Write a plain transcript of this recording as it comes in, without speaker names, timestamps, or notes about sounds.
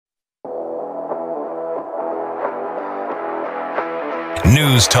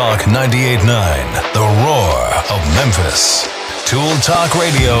News Talk 98.9, the roar of Memphis. Tool Talk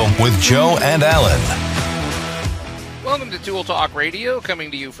Radio with Joe and Allan. Welcome to Tool Talk Radio, coming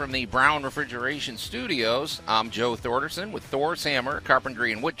to you from the Brown Refrigeration Studios. I'm Joe Thorderson with Thor's Hammer,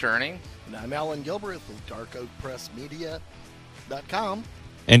 Carpentry and Wood Turning. And I'm Allan Gilbreth with darkoakpressmedia.com.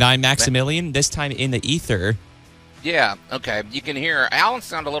 And I'm Maximilian, this time in the ether. Yeah, okay. You can hear Alan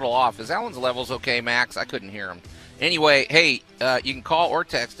sound a little off. Is Alan's levels okay, Max? I couldn't hear him. Anyway, hey, you can call or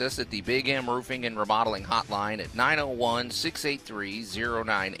text us at the Big M Roofing and Remodeling Hotline at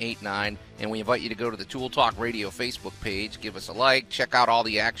 901-683-0989. And we invite you to go to the Tool Talk Radio Facebook page. Give us a like. Check out all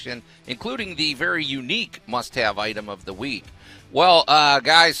the action, including the very unique must-have item of the week. Well,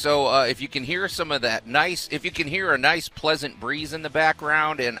 guys, so if you can hear some of that if you can hear a nice, pleasant breeze in the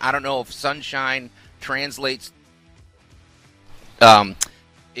background, and I don't know if sunshine translates.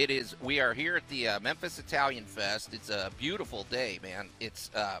 We are here at the Memphis Italian Fest. It's a beautiful day, man.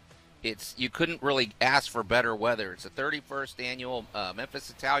 It's you couldn't really ask for better weather. It's the 31st annual Memphis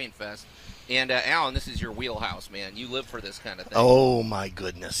Italian Fest. And Allan, this is your wheelhouse, man. You live for this kind of thing. Oh my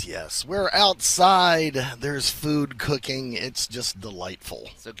goodness, yes. We're outside. There's food cooking. It's just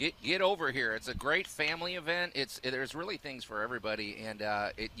delightful. So get over here. It's a great family event. There's really things for everybody, and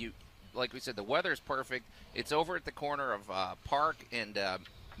like we said, the weather's perfect. It's over at the corner of Park and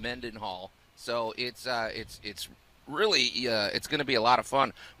Mendenhall, so it's really it's going to be a lot of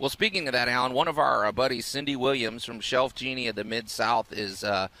fun. Well, speaking of that, Allan, one of our buddies, Cindy Williams from Shelf Genie of the Mid-South, is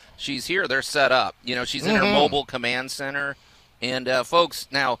she's here. They're set up. You know, she's in her mobile command center. And folks,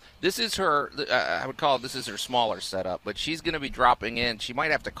 now this is her. I would call it this is her smaller setup, but she's going to be dropping in. She might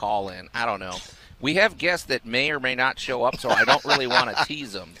have to call in. I don't know. We have guests that may or may not show up, so I don't really want to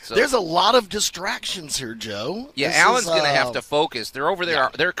tease them. So, there's a lot of distractions here, Joe. Yeah, Alan's going to have to focus. They're over there. Yeah.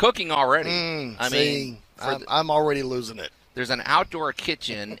 They're cooking already. I'm already losing it. There's an outdoor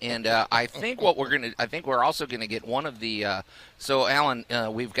kitchen, and I think we're also going to get one of the. So, Allan,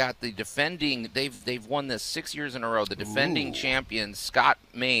 we've got the defending. They've won this 6 years in a row. The defending champions, Scott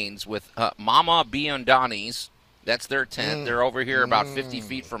Maines, with Mama Biondini's. That's their tent. They're over here about 50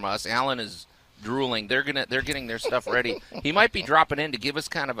 feet from us. Allan is drooling. They're getting their stuff ready. He might be dropping in to give us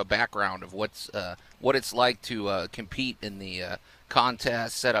kind of a background of what it's like to compete in the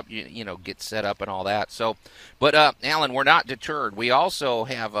contest, set up, get set up and all that. So, but Allan, we're not deterred. We also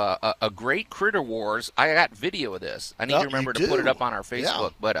have a great Critter Wars. I got video of this. I need to remember to put it up on our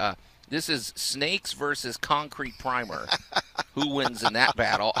Facebook. Yeah. But this is Snakes versus Concrete Primer. Who wins in that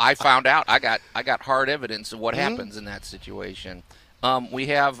battle? I found out. I got hard evidence of what happens in that situation. We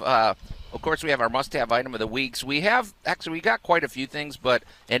have. Of course, we have our must-have item of the weeks. We got quite a few things,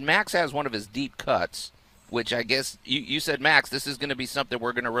 and Max has one of his deep cuts, which I guess you said, Max, this is going to be something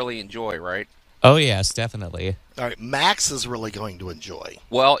we're going to really enjoy, right? Oh yes, definitely. All right, Max is really going to enjoy.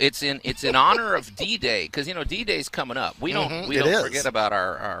 Well, it's in honor of D-Day, because D-Day's coming up. We don't forget about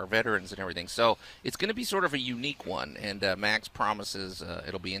our veterans and everything. So it's going to be sort of a unique one, and Max promises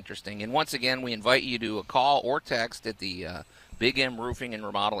it'll be interesting. And once again, we invite you to call or text at the Big M Roofing and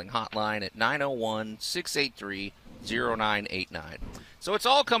Remodeling Hotline at 901-683-0989. So it's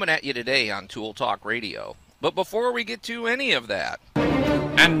all coming at you today on Tool Talk Radio. But before we get to any of that.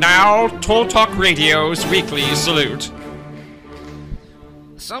 And now, Tool Talk Radio's weekly salute.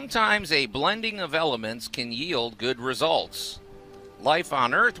 Sometimes a blending of elements can yield good results. Life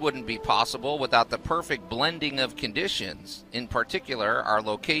on Earth wouldn't be possible without the perfect blending of conditions, in particular our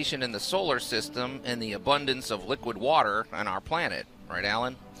location in the solar system and the abundance of liquid water on our planet. Right,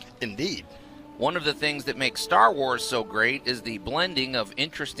 Allan? Indeed. One of the things that makes Star Wars so great is the blending of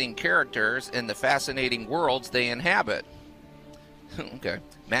interesting characters and the fascinating worlds they inhabit. Okay.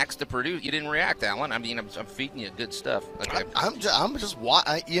 Max to produce. You didn't react, Allan. I mean, I'm feeding you good stuff. Okay. I'm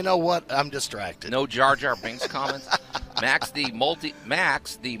you know what? I'm distracted. No Jar Jar Binks comments. Max, the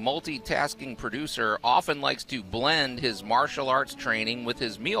multitasking producer, often likes to blend his martial arts training with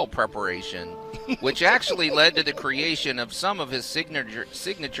his meal preparation, which actually led to the creation of some of his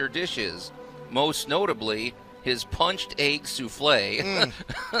signature dishes, most notably his punched egg souffle,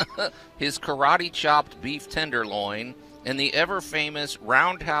 his karate-chopped beef tenderloin, and the ever-famous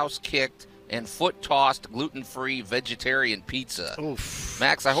roundhouse-kicked and foot-tossed gluten-free vegetarian pizza. Oof.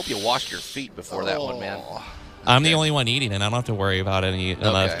 Max, I hope you washed your feet before that one, man. I'm the only one eating, and I don't have to worry about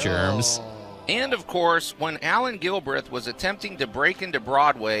enough germs. And, of course, when Allan Gilbreth was attempting to break into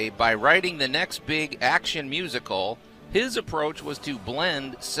Broadway by writing the next big action musical, his approach was to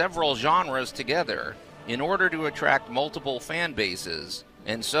blend several genres together in order to attract multiple fan bases.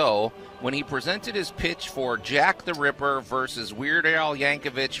 And so, when he presented his pitch for Jack the Ripper versus Weird Al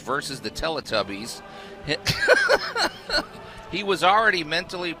Yankovic versus the Teletubbies, He was already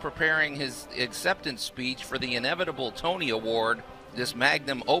mentally preparing his acceptance speech for the inevitable Tony Award this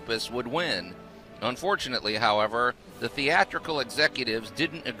magnum opus would win. Unfortunately, however, the theatrical executives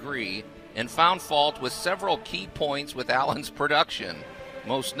didn't agree and found fault with several key points with Allan's production.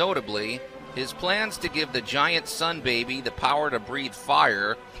 Most notably, his plans to give the giant sun baby the power to breathe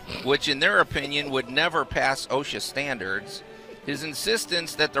fire, which in their opinion would never pass OSHA standards, his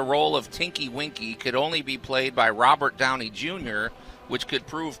insistence that the role of Tinky Winky could only be played by Robert Downey Jr., which could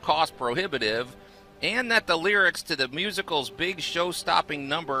prove cost prohibitive, and that the lyrics to the musical's big show-stopping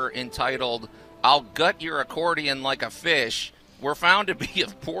number entitled "I'll Gut Your Accordion Like a Fish" were found to be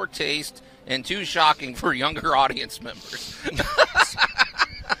of poor taste and too shocking for younger audience members.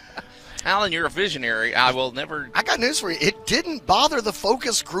 Allan, you're a visionary. I got news for you. It didn't bother the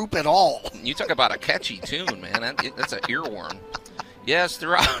focus group at all. You talk about a catchy tune, man. That's an earworm. Yes,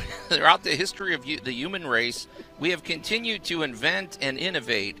 throughout the history of the human race, we have continued to invent and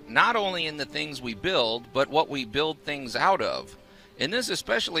innovate, not only in the things we build, but what we build things out of. And this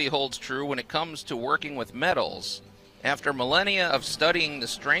especially holds true when it comes to working with metals. After millennia of studying the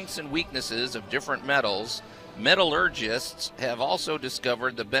strengths and weaknesses of different metals, metallurgists have also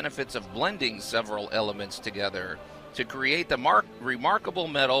discovered the benefits of blending several elements together to create the remarkable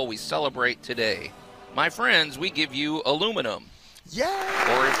metal we celebrate today. My friends, we give you aluminum. Yeah.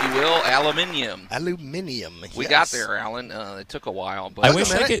 Or, if you will, aluminium. Aluminium. We got there, Allan. It took a while, but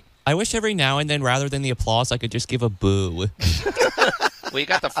I wish every now and then, rather than the applause, I could just give a boo. Well, you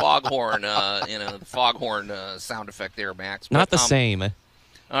got the foghorn, the foghorn sound effect there, Max. Not the same. All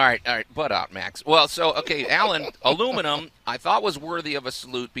right, butt out, Max. Well, so, okay, Allan, aluminum I thought was worthy of a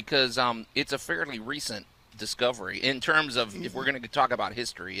salute because it's a fairly recent discovery. In terms of, if we're going to talk about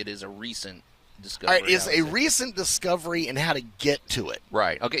history, it is a recent discovery. All right, it's a recent discovery and how to get to it.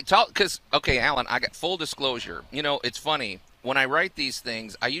 Right. Okay, Allan, I got full disclosure. You know, it's funny. When I write these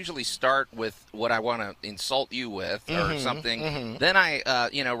things, I usually start with what I want to insult you with or something. Mm-hmm. Then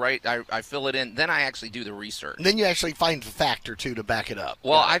I fill it in. Then I actually do the research. And then you actually find a fact or two to back it up.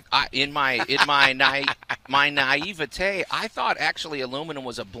 Well, yeah. In my naivete, I thought actually aluminum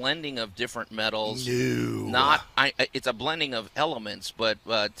was a blending of different metals. No. It's a blending of elements. But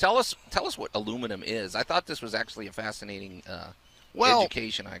tell us what aluminum is. I thought this was actually a fascinating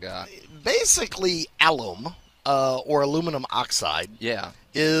education I got. Basically, alum. Or aluminum oxide, yeah,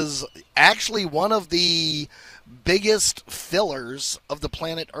 is actually one of the biggest fillers of the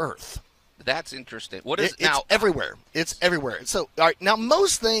planet Earth. That's interesting. What is it's now? Everywhere. It's everywhere. So, all right, now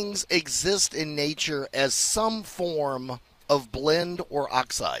most things exist in nature as some form of blend or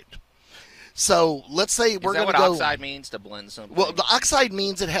oxide. So let's say we're going to go. What oxide means, to blend something? Well, the oxide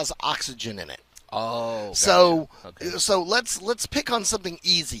means it has oxygen in it. Oh, gotcha. So let's pick on something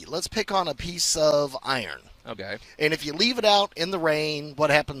easy. Let's pick on a piece of iron. Okay. And if you leave it out in the rain, what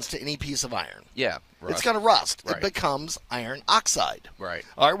happens to any piece of iron? Yeah, rust. It's going to rust. Right. It becomes iron oxide. Right.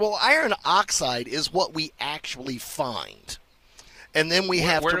 All right, well, iron oxide is what we actually find. And then we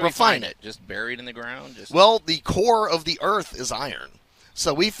have to refine it. Just buried in the ground? Well, the core of the earth is iron.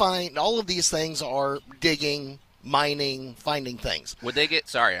 So we find all of these things are digging, mining, finding things. Would they get,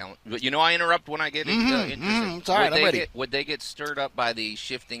 sorry, Allan, but I interrupt when I get interested. It's all right, I'm ready. Would they get stirred up by the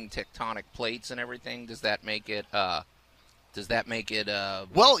shifting tectonic plates and everything? Does that make it, well,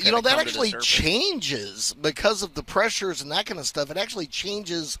 that actually changes because of the pressures and that kind of stuff. It actually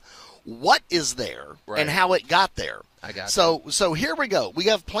changes what is there and how it got there. I got you. So here we go. We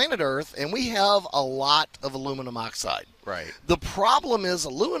have planet Earth, and we have a lot of aluminum oxide. Right. The problem is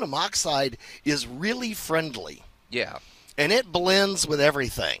aluminum oxide is really friendly. Yeah. And it blends with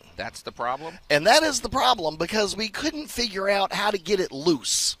everything. That's the problem? And that is the problem because we couldn't figure out how to get it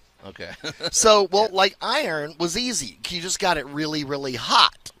loose. Okay. So, like iron was easy. You just got it really, really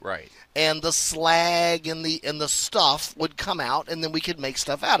hot. Right. And the slag and the stuff would come out, and then we could make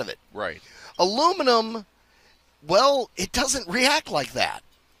stuff out of it. Right. Aluminum, well, it doesn't react like that.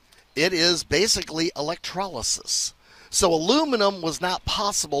 It is basically electrolysis. So aluminum was not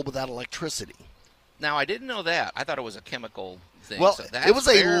possible without electricity. Now, I didn't know that. I thought it was a chemical thing. Well, so it was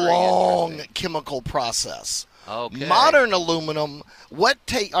a long chemical process. Okay. Modern aluminum, all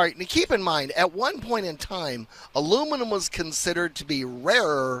right, now keep in mind, at one point in time, aluminum was considered to be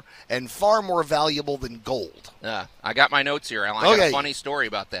rarer and far more valuable than gold. I got my notes here, Allan. I got a funny story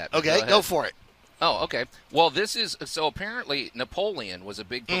about that. Okay, go for it. Oh, okay. Well, so apparently Napoleon was a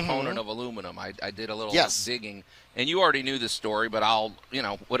big proponent of aluminum. I did a little digging, and you already knew this story, but I'll,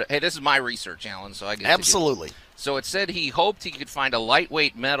 hey, this is my research, Allan, so I get Absolutely. So it said he hoped he could find a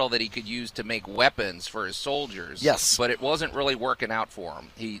lightweight metal that he could use to make weapons for his soldiers. Yes. But it wasn't really working out for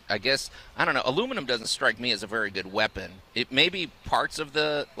him. I don't know, aluminum doesn't strike me as a very good weapon. It may be parts of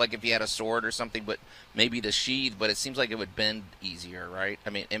like if you had a sword or something, but maybe the sheath, but it seems like it would bend easier, right? I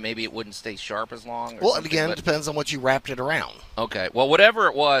mean, and maybe it wouldn't stay sharp as long. Well, again, it depends on what you wrapped it around. Okay. Well, whatever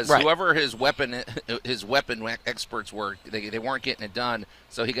it was, right. Whoever his weapon experts were, they weren't getting it done.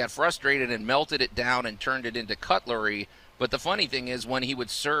 So he got frustrated and melted it down and turned it into cutlery. But the funny thing is, when he would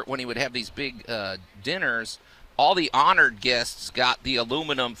have these big dinners, all the honored guests got the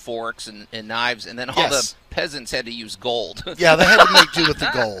aluminum forks and knives, and then all the peasants had to use gold. Yeah, they had to make do with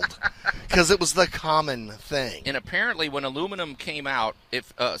the gold because it was the common thing. And apparently, when aluminum came out,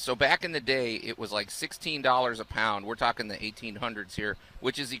 so back in the day, it was like $16 a pound. We're talking the 1800s here,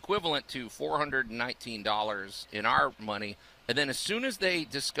 which is equivalent to $419 in our money. And then as soon as they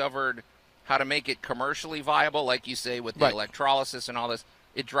discovered how to make it commercially viable, like you say, with the electrolysis and all this,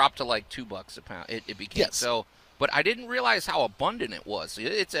 it dropped to like $2 a pound. It became so. But I didn't realize how abundant it was.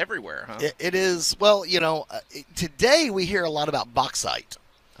 It's everywhere, huh? It is. Well, today we hear a lot about bauxite.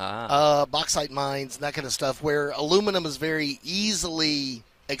 Bauxite mines and that kind of stuff, where aluminum is very easily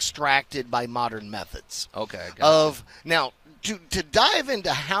extracted by modern methods. Okay. Gotcha. Now, to dive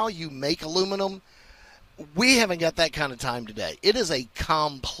into how you make aluminum, we haven't got that kind of time today. It is a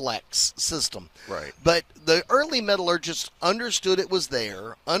complex system. Right. But the early metallurgists understood it was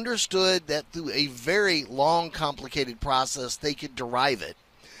there, understood that through a very long, complicated process, they could derive it.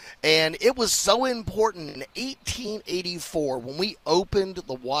 And it was so important in 1884 when we opened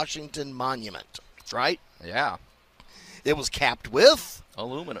the Washington Monument, right? Yeah. It was capped with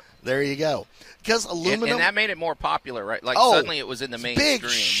aluminum. There you go. Because aluminum. And that made it more popular, right? Like suddenly it was in the mainstream. Big,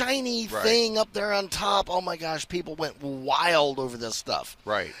 shiny thing up there on top. Oh my gosh, people went wild over this stuff.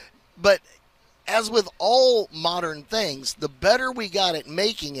 Right. But as with all modern things, the better we got at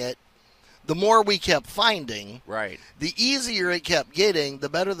making it, the more we kept finding. Right. The easier it kept getting, the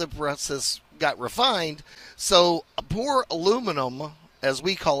better the process got refined. So poor aluminum, as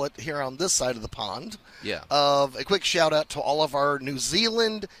we call it here on this side of the pond. Yeah. A quick shout out to all of our New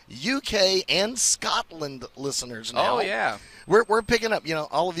Zealand, UK, and Scotland listeners now. Oh, yeah. We're picking up,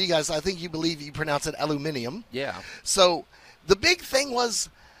 all of you guys, I think you believe you pronounce it aluminium. Yeah. So the big thing was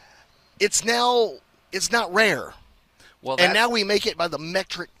it's not rare. Well, and now we make it by the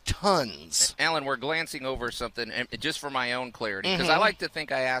metric tons. Alan, we're glancing over something, and just for my own clarity, because I like to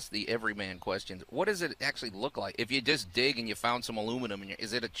think I ask the everyman questions. What does it actually look like? If you just dig and you found some aluminum,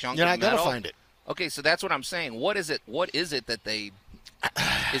 is it a chunk of metal? You're not going to find it. Okay, so that's what I'm saying. What is it that they...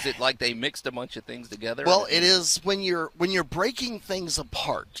 Is it like they mixed a bunch of things together? Well, it is when you're breaking things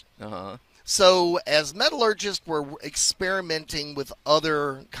apart. Uh-huh. So as metallurgists were experimenting with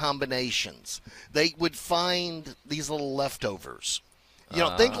other combinations, they would find these little leftovers.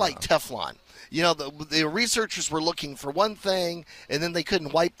 Think like Teflon. The researchers were looking for one thing, and then they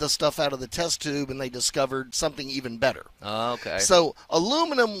couldn't wipe the stuff out of the test tube, and they discovered something even better. Okay. So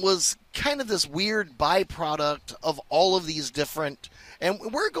aluminum was kind of this weird byproduct of all of these different, and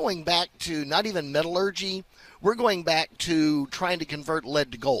we're going back to not even metallurgy, we're going back to trying to convert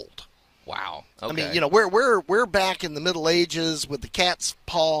lead to gold. Wow. Okay. I mean, we're back in the Middle Ages with the cat's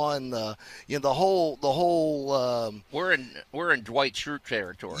paw and the whole. We're in Dwight Schrute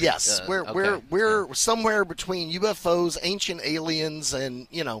territory. Yes, we're somewhere between UFOs, ancient aliens, and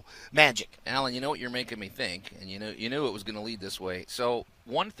magic. Alan, you know what you're making me think, and you knew it was going to lead this way. So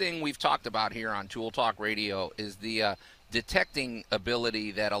one thing we've talked about here on Tool Talk Radio is the detecting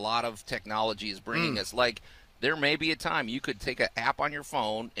ability that a lot of technology is bringing us. Like, there may be a time you could take an app on your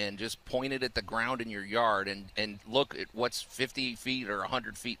phone and just point it at the ground in your yard and look at what's 50 feet or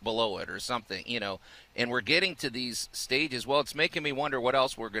 100 feet below it or something, and we're getting to these stages. Well, it's making me wonder what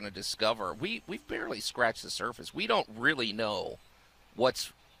else we're going to discover. We've barely scratched the surface. We don't really know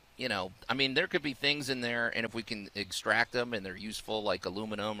what's, there could be things in there, and if we can extract them and they're useful, like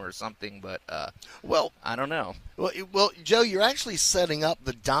aluminum or something, but, I don't know. Well, Joe, you're actually setting up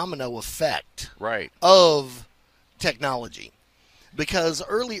the domino effect of technology, because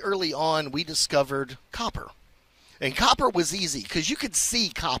early on we discovered copper, and copper was easy because you could see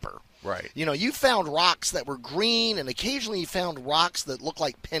copper. Right. You found rocks that were green, and occasionally you found rocks that looked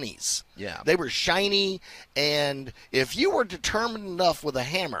like pennies. Yeah. They were shiny, and if you were determined enough with a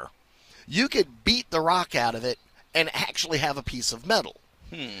hammer, you could beat the rock out of it and actually have a piece of metal.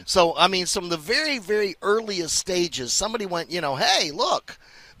 So, from the very, very earliest stages, somebody went, hey, look,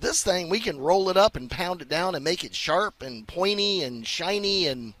 this thing, we can roll it up and pound it down and make it sharp and pointy and shiny,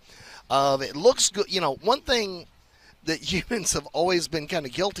 and it looks good. One thing that humans have always been kind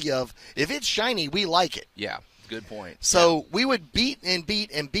of guilty of, if it's shiny, we like it. Yeah. Good point. So we would beat and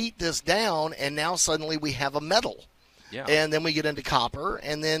beat and beat this down, and now suddenly we have a metal. Yeah. And then we get into copper,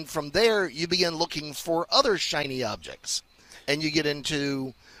 and then from there you begin looking for other shiny objects. And you get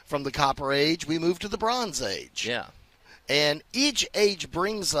into, from the Copper Age, we move to the Bronze Age. Yeah. And each age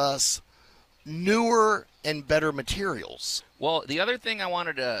brings us newer and better materials. Well, the other thing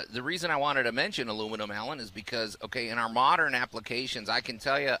the reason I wanted to mention aluminum, Alan, is because, okay, in our modern applications, I can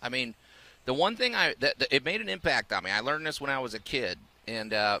tell you, I mean, the one thing it made an impact on me. I learned this when I was a kid,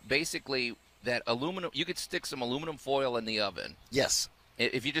 and basically that aluminum, you could stick some aluminum foil in the oven. Yes.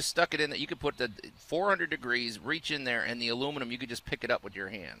 If you just stuck it in there, you could put the 400 degrees, reach in there, and the aluminum, you could just pick it up with your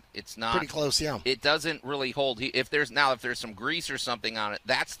hand. It's not pretty close, yeah. It doesn't really hold heat. If there's some grease or something on it,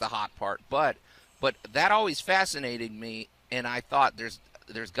 that's the hot part. But that always fascinated me, and I thought there's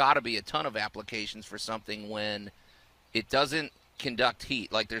got to be a ton of applications for something when it doesn't conduct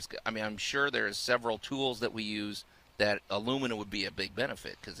heat. Like I'm sure there's several tools that we use that aluminum would be a big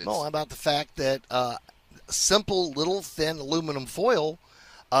benefit because it's. Well, about the fact that simple, little, thin aluminum foil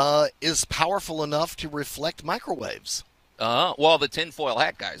is powerful enough to reflect microwaves. Well, the tinfoil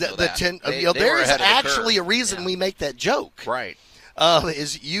hat guys. There is actually a reason we make that joke. Right.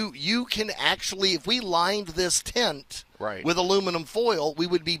 Is you can actually, if we lined this tent with aluminum foil, we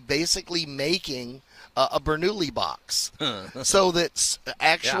would be basically making a Bernoulli box, so that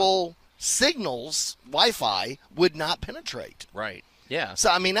actual signals, Wi-Fi, would not penetrate. Right. Yeah. So,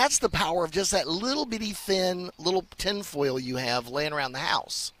 I mean, that's the power of just that little bitty thin little tinfoil you have laying around the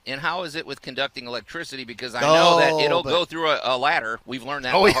house. And how is it with conducting electricity? Because I know that it'll go through a ladder. We've learned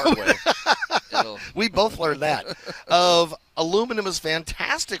that the hard way. We both learned that. Aluminum is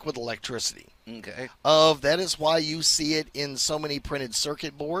fantastic with electricity. Okay. That is why you see it in so many printed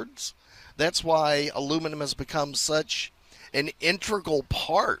circuit boards. That's why aluminum has become such an integral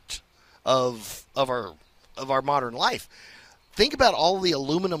part of our modern life. Think about all the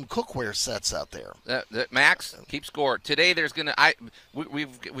aluminum cookware sets out there. Max, keep score. Today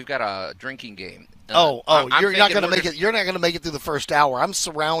we've got a drinking game. You're not going to make it. You're not going to make it through the first hour. I'm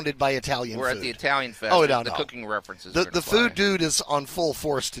surrounded by Italian food. We're at the Italian fest. The cooking references. The food dude is on full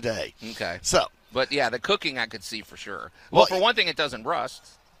force today. Okay. But yeah, the cooking I could see for sure. Well, for one thing, it doesn't rust.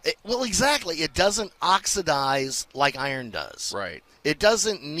 Exactly. It doesn't oxidize like iron does. Right. It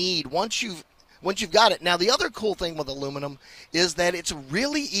doesn't need once you've got it. Now, the other cool thing with aluminum is that it's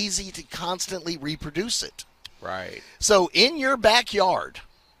really easy to constantly reproduce it. Right. So in your backyard,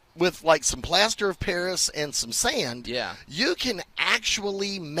 with like some plaster of Paris and some sand, you can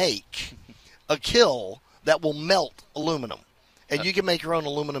actually make a kiln that will melt aluminum, and you can make your own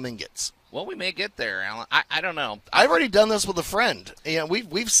aluminum ingots. Well, we may get there, Alan. I don't know. I've already done this with a friend.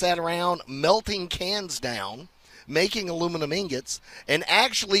 We've sat around melting cans down, making aluminum ingots, and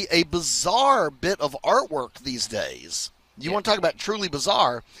actually a bizarre bit of artwork these days. You want to talk about truly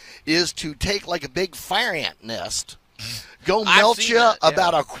bizarre, is to take like a big fire ant nest, go melt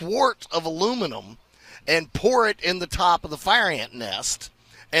about a quart of aluminum, and pour it in the top of the fire ant nest,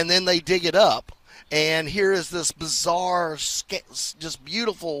 and then they dig it up, and here is this bizarre, just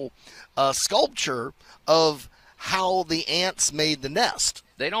beautiful sculpture of how the ants made the nest.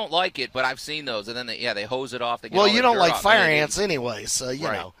 They don't like it, but I've seen those, and then they hose it off. Well, you don't like fire ants anyway, so you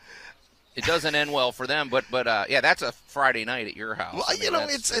know. It doesn't end well for them, but that's a Friday night at your house. Well,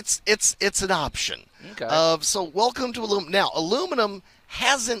 it's an option. Okay. So welcome to aluminum. Now, aluminum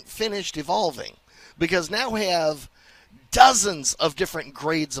hasn't finished evolving because now we have dozens of different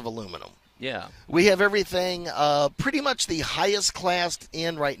grades of aluminum. Yeah. We have everything, pretty much the highest class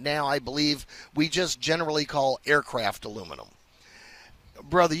in right now, I believe, we just generally call aircraft aluminum.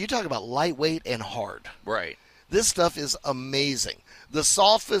 Brother, you talk about lightweight and hard. Right. This stuff is amazing. The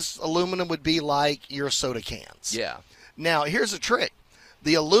softest aluminum would be like your soda cans. Yeah. Now, here's a trick.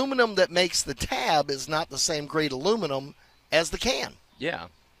 The aluminum that makes the tab is not the same grade aluminum as the can. Yeah.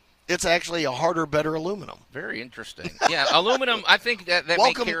 It's actually a harder, better aluminum. Very interesting. Yeah, aluminum, I think that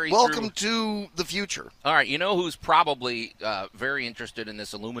may carry through. Welcome to the future. All right, you know who's probably very interested in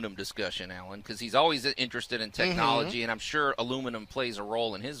this aluminum discussion, Alan, because he's always interested in technology, and I'm sure aluminum plays a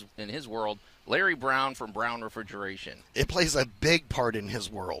role in his world. Larry Brown from Brown Refrigeration. It plays a big part in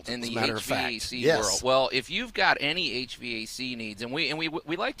his world, in the matter HVAC of fact. world. Well, if you've got any HVAC needs, and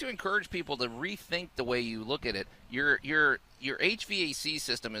we like to encourage people to rethink the way you look at it. Your HVAC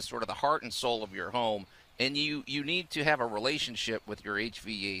system is sort of the heart and soul of your home, and you need to have a relationship with your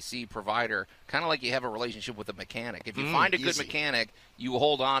HVAC provider, kind of like you have a relationship with a mechanic. If you find a good mechanic, you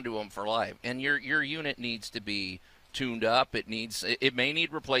hold on to them for life, and your unit needs to be tuned up. It may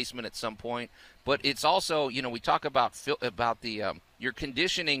need replacement at some point, but it's also, we talk about the you're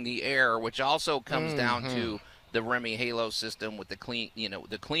conditioning the air, which also comes down to the Remy Halo system with the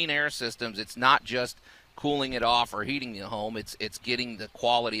clean air systems. It's not just cooling it off or heating the home. It's getting the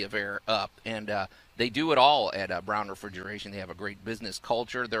quality of air up, and they do it all at Brown Refrigeration. They have a great business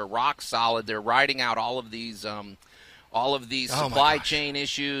culture. They're rock solid. They're riding out all of these supply chain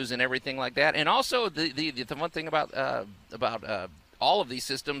issues and everything like that. And also the one thing about all of these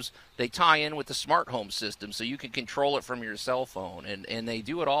systems, they tie in with the smart home system, so you can control it from your cell phone. And they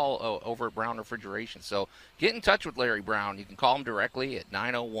do it all over at Brown Refrigeration. So get in touch with Larry Brown. You can call him directly at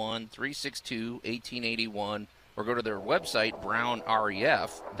 901-362-1881 or go to their website,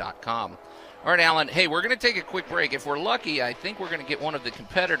 brownref.com. All right, Alan. Hey, we're going to take a quick break. If we're lucky, I think we're going to get one of the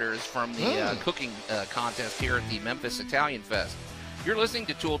competitors from the cooking contest here at the Memphis Italian Fest. You're listening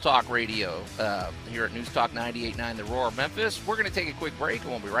to Tool Talk Radio here at News Talk 98.9 The Roar of Memphis. We're going to take a quick break,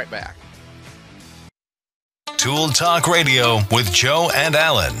 and we'll be right back. Tool Talk Radio with Joe and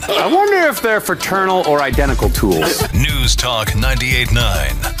Allan. I wonder if they're fraternal or identical tools. News Talk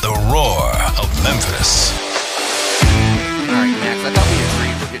 98.9 The Roar of Memphis. All right, Max, I thought we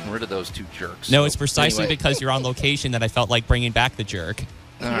agreed we're getting rid of those two jerks. No, So, it's precisely anyway. because you're on location that I felt like bringing back the jerk.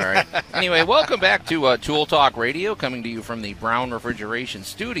 All right. Anyway, welcome back to Tool Talk Radio, coming to you from the Brown Refrigeration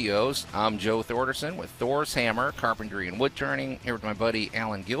Studios. I'm Joe Thorderson with Thor's Hammer, Carpentry and Wood Turning, here with my buddy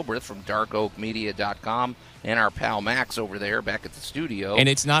Alan Gilbreth from darkoakmedia.com and our pal Max over there back at the studio. And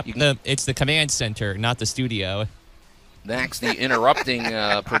it's not it's the command center, not the studio. Max, the interrupting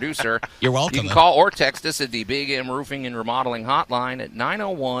producer. You're welcome. You can call or text us at the Big M Roofing and Remodeling Hotline at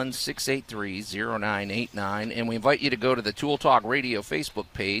 901-683-0989. And we invite you to go to the Tool Talk Radio Facebook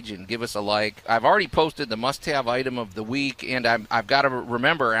page and give us a like. I've already posted the must-have item of the week, and I've got to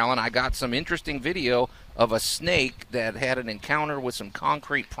remember, Alan, I got some interesting video of a snake that had an encounter with some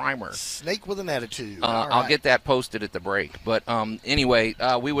concrete primer. Snake with an attitude. I'll get that posted at the break. But anyway,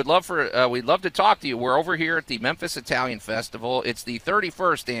 we'd love to talk to you. We're over here at the Memphis Italian Festival. It's the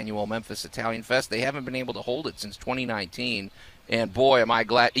 31st annual Memphis Italian Fest. They haven't been able to hold it since 2019. And boy, am I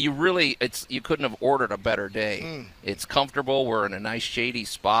glad. You couldn't have ordered a better day. It's comfortable. We're in a nice shady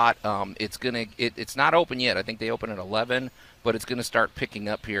spot. It's not open yet. I think they open at 11. But it's going to start picking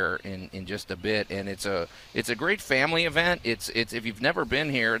up here in just a bit, and it's a great family event. It's if you've never been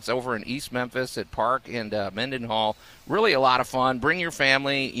here, it's over in East Memphis at Park and Mendenhall. Really a lot of fun. Bring your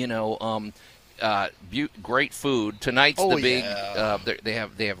family. Great food. Tonight's the big. They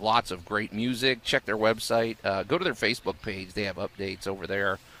have lots of great music. Check their website. Go to their Facebook page. They have updates over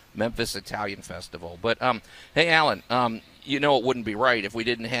there. Memphis Italian Festival. But hey, Alan, it wouldn't be right if we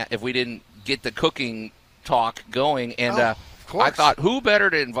didn't get the cooking talk going, and I thought who better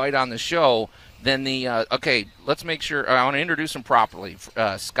to invite on the show than the let's make sure I want to introduce him properly.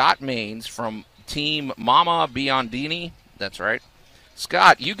 Scott Maines from Team Mama Biondini. That's right.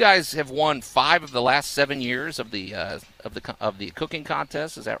 Scott, you guys have won 5 of the last 7 years of the cooking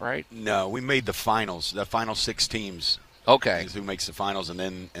contest. Is that right? No, we made the finals. The final 6 teams. Okay. Is who makes the finals, and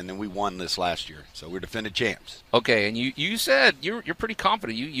then we won this last year. So we're defending champs. Okay, and you said you're pretty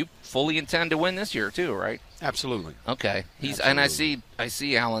confident. You fully intend to win this year too, right? Absolutely. Okay. Absolutely. And I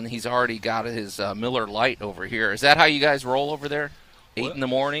see Alan. He's already got his Miller Lite over here. Is that how you guys roll over there? 8 in the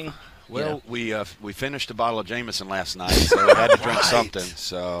morning. Well, we finished a bottle of Jameson last night, so we had to drink something.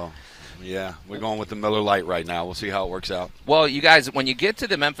 So. Yeah, we're going with the Miller Lite right now. We'll see how it works out. Well, you guys, when you get to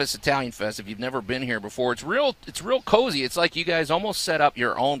the Memphis Italian Fest, if you've never been here before, it's real cozy. It's like you guys almost set up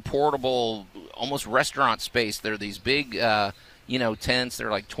your own portable, almost restaurant space. They're these big, tents. They're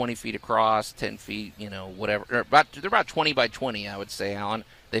like 20 feet across, 10 feet, whatever. They're about 20 by 20, I would say, Alan.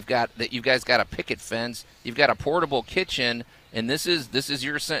 You guys got a picket fence. You've got a portable kitchen, and this is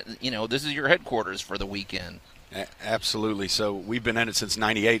your headquarters for the weekend. Absolutely. So we've been in it since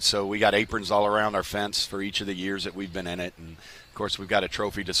 '98. So we got aprons all around our fence for each of the years that we've been in it, and of course we've got a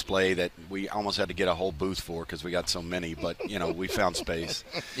trophy display that we almost had to get a whole booth for because we got so many. But we found space.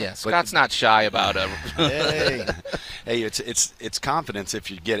 Yeah, Scott's not shy about it. Hey, it's confidence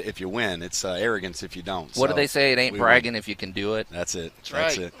if you win. It's arrogance if you don't. What do they say? It ain't bragging if you can do it. That's it.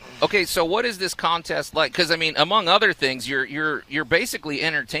 That's it. Okay, so what is this contest like? Because among other things, you're basically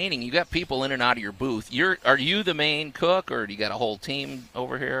entertaining. You got people in and out of your booth. Are you the main cook, or do you got a whole team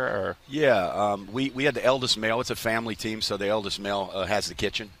over here? Or yeah, we had the eldest male. It's a family team, so the eldest male has the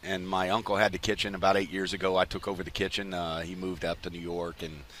kitchen, and my uncle had the kitchen about 8 years ago. I took over the kitchen. He moved up to New York,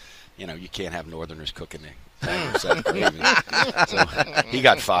 and you can't have Northerners cooking the 10% gravy. So he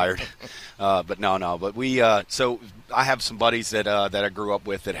got fired. But no. But we so I have some buddies that I grew up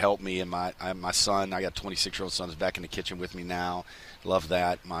with that helped me, and my son. I got a 26-year-old son is back in the kitchen with me now. Love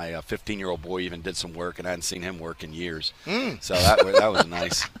that. My 15-year-old boy even did some work, and I hadn't seen him work in years. So that was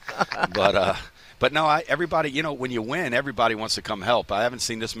nice. But no, everybody, when you win, everybody wants to come help. I haven't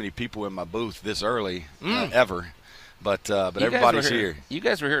seen this many people in my booth this early ever. But everybody's here. You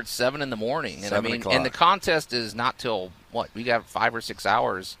guys were here at 7 in the morning, and 7 o'clock. and the contest is not till what? We got 5 or 6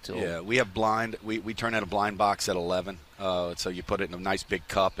 hours till. Yeah, we have blind. We turn out a blind box at 11. So you put it in a nice big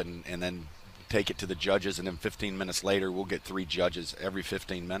cup and then take it to the judges, and then 15 minutes later we'll get 3 judges every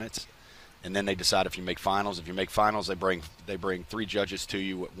 15 minutes, and then they decide if you make finals. If you make finals, they bring 3 judges to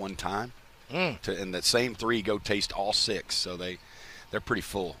you at one time, and the same 3 go taste all 6. So they're pretty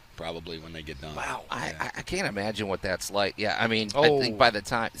full probably when they get done. Wow, yeah. I can't imagine what that's like. Yeah, I mean, I think by the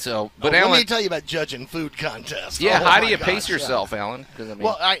time but let Alan, me tell you about judging food contests. Yeah, how do you gosh, pace yourself, Alan?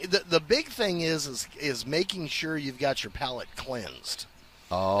 Well, the big thing is making sure you've got your palate cleansed.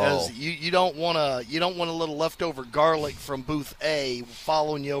 Oh, you don't want a little leftover garlic from booth A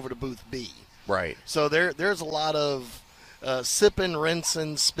following you over to booth B. right. So there's a lot of sipping,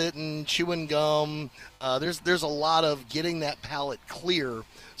 rinsing, spitting, chewing gum. There's a lot of getting that palate clear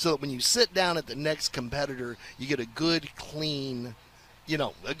so that when you sit down at the next competitor, you get a good clean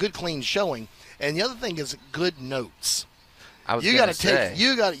showing. And the other thing is good notes. You got to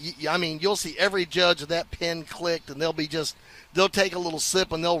take. I mean, you'll see every judge with that pen clicked, and they'll take a little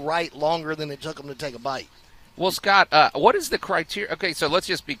sip and they'll write longer than it took them to take a bite. Well, Scott, what is the criteria? Okay, so let's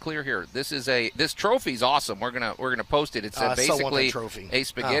just be clear here. This trophy's awesome. We're gonna post it. It's basically a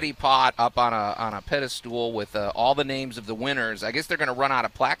spaghetti pot up on a pedestal with all the names of the winners. I guess they're gonna run out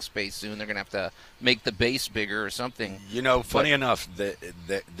of plaque space soon. They're gonna have to make the base bigger or something. Funny enough,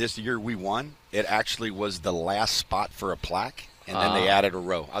 that this year we won. It actually was the last spot for a plaque. And then they added a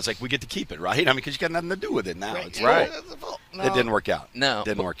row. I was like, we get to keep it, right? I mean, because you got nothing to do with it now. Right. It's Right. No. It didn't work out. No,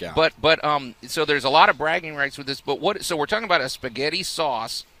 didn't work out. But so there's a lot of bragging rights with this. But so we're talking about a spaghetti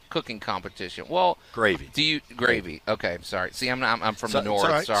sauce cooking competition. Well, gravy. Gravy? Okay, sorry. See, I'm from the north. It's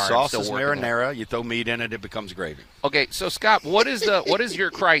all right. Sorry, Sauce I'm is still working marinara. You throw meat in it, it becomes gravy. Okay, so Scott, what is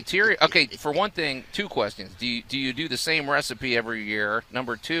your criteria? Okay, for one thing, 2 questions. Do you do the same recipe every year?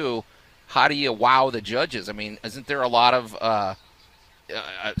 Number 2, how do you wow the judges? I mean, isn't there a lot of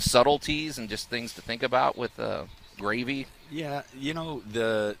subtleties and just things to think about with gravy? Yeah,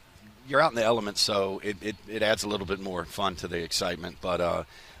 you're out in the elements, so it adds a little bit more fun to the excitement. But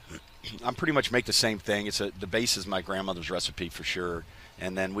I pretty much make the same thing. The base is my grandmother's recipe for sure,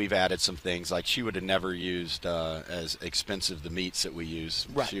 and then we've added some things. Like she would have never used as expensive the meats that we use.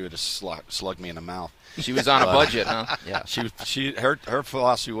 Right. She would have slugged me in the mouth. She was on a budget, huh? Yeah. Her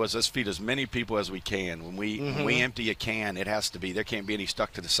philosophy was, let's feed as many people as we can. When we empty a can, it has to be, there can't be any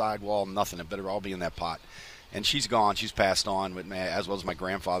stuck to the sidewall, nothing. It better all be in that pot. And she's gone. She's passed on with me, as well as my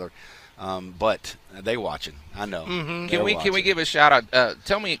grandfather. But they watching. I know. Mm-hmm. Can we give a shout out?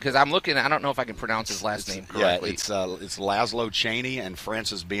 Tell me, because I'm looking. I don't know if I can pronounce his last name correctly. Yeah, it's Laszlo Cheney and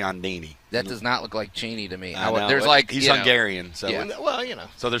Francis Biondini. That does not look like Cheney to me. I know. There's he's Hungarian. So yeah. Well,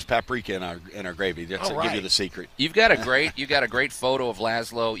 So there's paprika in our gravy. That's to give you the secret. You've got a great photo of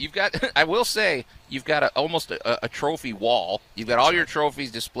Laszlo. You've got, I will say, you've got almost a trophy wall. You've got all your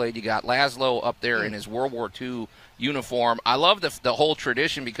trophies displayed. You got Laszlo up there in his World War II uniform. I love the whole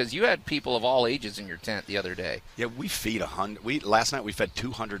tradition because you had people of all ages in your tent the other day. Yeah, we feed 100. Last night we fed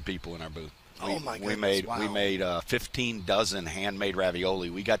 200 people in our booth. Oh my goodness! We made 15 dozen handmade ravioli.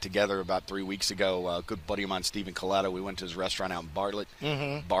 We got together about 3 weeks ago. A good buddy of mine, Stephen Coletto. We went to his restaurant out in Bartlett,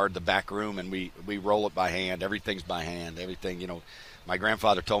 barred the back room, and we roll it by hand. Everything's by hand. Everything, My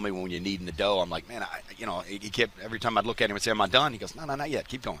grandfather told me when you're kneading the dough, I'm like, man, he kept every time I'd look at him and say, "Am I done?" He goes, "No, not yet.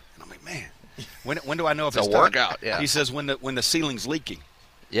 Keep going." And I'm like, man, when do I know if it's a done? workout? Yeah. He says when the ceiling's leaking.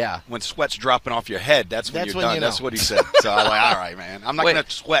 Yeah. When sweat's dropping off your head, that's when you're done. That's what he said. So I'm like, all right, man. I'm not going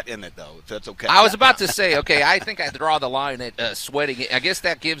to sweat in it, though, if that's okay. I was about to say, okay, I think I draw the line at sweating. I guess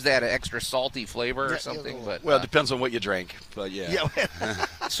that gives that an extra salty flavor or something. But it depends on what you drink. But, yeah.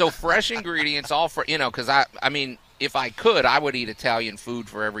 So fresh ingredients, all for, because I mean, if I could, I would eat Italian food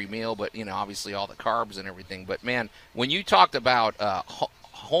for every meal. But, obviously all the carbs and everything. But, man, when you talked about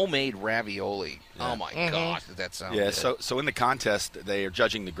homemade ravioli. Yeah. Oh my gosh, does that sound good? So in the contest, they are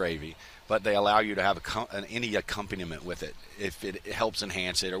judging the gravy, but they allow you to have any accompaniment with it if it helps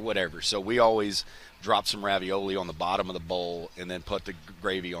enhance it or whatever. So we always drop some ravioli on the bottom of the bowl and then put the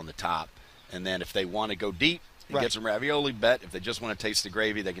gravy on the top. And then if they want to go deep and get some ravioli, if they just want to taste the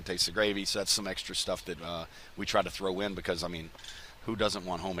gravy, they can taste the gravy. So that's some extra stuff that we try to throw in because, I mean, who doesn't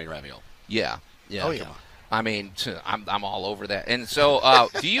want homemade ravioli? Yeah. Yeah. Oh, yeah. I mean, I'm all over that. And so,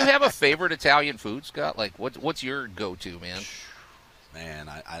 do you have a favorite Italian food, Scott? Like, what's your go-to, man? Man,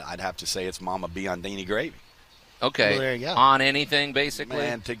 I'd have to say it's Mama Biondini gravy. Okay. Well, there you go. On anything, basically?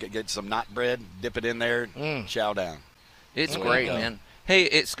 Man, get some knot bread, dip it in there, chow down. It's great, man.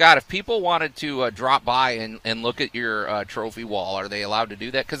 Hey, Scott, if people wanted to drop by and look at your trophy wall, are they allowed to do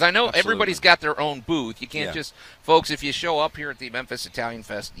that? Because I know everybody's got their own booth. You can't just – folks, if you show up here at the Memphis Italian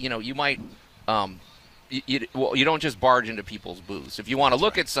Fest, you might you don't just barge into people's booths. If you want to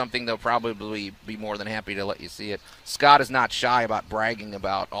look at something, they'll probably be more than happy to let you see it. Scott is not shy about bragging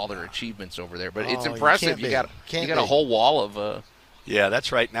about all their achievements over there, but it's impressive. You got a whole wall of yeah,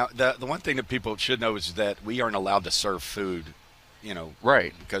 that's right. Now, the one thing that people should know is that we aren't allowed to serve food,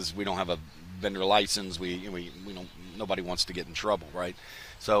 right, because we don't have a vendor license. We don't. Nobody wants to get in trouble, right?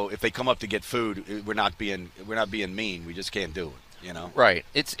 So if they come up to get food, we're not being mean. We just can't do it. Right.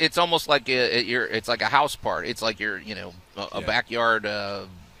 It's almost like it's like a house party. It's like you're a backyard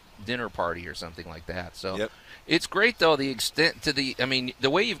dinner party or something like that. So it's great though. The extent to the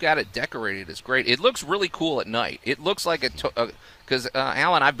way you've got it decorated is great. It looks really cool at night. It looks like because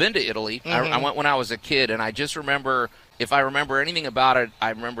Alan, I've been to Italy. I went when I was a kid, and I just remember. If I remember anything about it,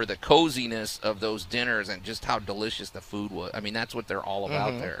 I remember the coziness of those dinners and just how delicious the food was. I mean, that's what they're all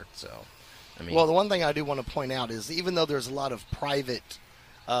about there. So. Well, the one thing I do want to point out is even though there's a lot of private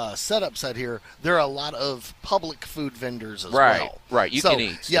setups out here, there are a lot of public food vendors as well. Right, you can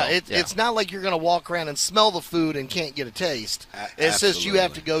eat. Yeah, it's not like you're going to walk around and smell the food and can't get a taste. It's just you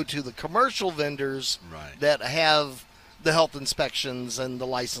have to go to the commercial vendors that have the health inspections and the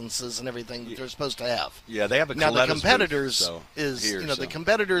licenses and everything that they're supposed to have. Yeah, they have a now the competitors booth, the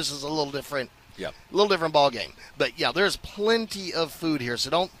competitors is a little different. Yeah, a little different ball game. But yeah, there's plenty of food here,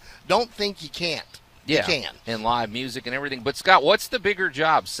 so don't think you can't. Yeah, you can. And live music and everything. But Scott, what's the bigger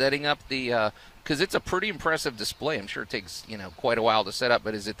job, setting up the? Because it's a pretty impressive display. I'm sure it takes quite a while to set up.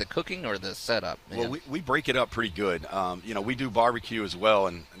 But is it the cooking or the setup? Man? Well, we break it up pretty good. We do barbecue as well,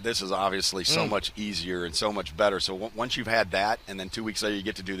 and this is obviously so much easier and so much better. So once you've had that, and then 2 weeks later you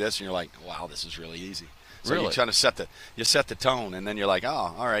get to do this, and you're like, wow, this is really easy. So really? you're trying to set the tone, and then you're like,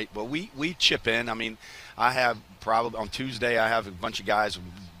 oh, all right. Well, we chip in. I mean, I have probably on Tuesday I have a bunch of guys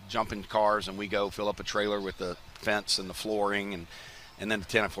jump in cars, and we go fill up a trailer with the fence and the flooring, and then the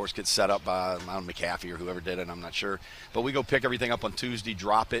tent, of course, gets set up by McAfee or whoever did it. I'm not sure. But we go pick everything up on Tuesday,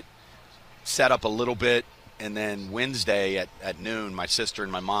 drop it, set up a little bit, and then Wednesday at noon, my sister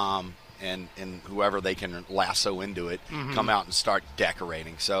and my mom and whoever they can lasso into it come out and start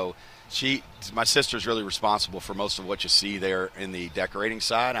decorating. So my sister's really responsible for most of what you see there in the decorating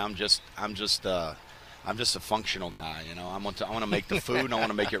side. I'm just a functional guy, I want to make the food and I want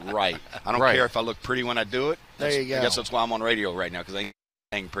to make it right. I don't care if I look pretty when I do it. There you go. I guess that's why I'm on radio right now, because I ain't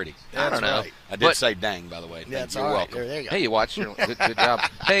dang pretty. I don't know. Right. I did say dang, by the way. Yeah, it's You're all right. welcome. There you go. Hey, you watched your good job.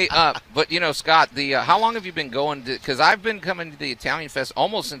 Hey, but Scott, the how long have you been going to? Because I've been coming to the Italian Fest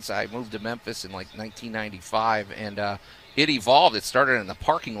almost since I moved to Memphis in like 1995, and it evolved. It started in the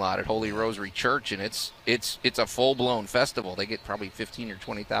parking lot at Holy Rosary Church, and it's a full blown festival. They get probably 15 or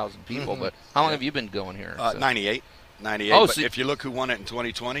 20,000 people. But how long have you been going here? 98. Oh, but so if you look who won it in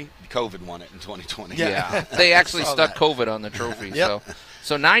 2020, COVID won it in 2020. Yeah, they actually stuck COVID on the trophy. Yep.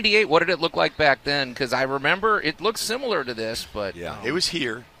 So 98. What did it look like back then? Because I remember it looked similar to this, but it was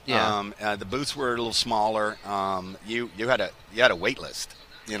here. Yeah. The booths were a little smaller. You had a wait list.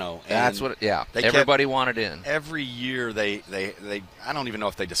 That's what. Yeah, everybody wanted in. Every year they I don't even know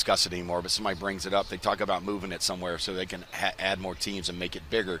if they discuss it anymore, but somebody brings it up. They talk about moving it somewhere so they can add more teams and make it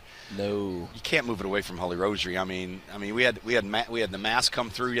bigger. No, you can't move it away from Holy Rosary. I mean we had the mass come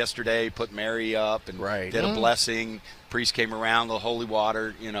through yesterday, put Mary up, and did a blessing. Priest came around, the holy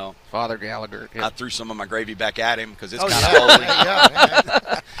water, Father Gallagher. I threw some of my gravy back at him because it's kind of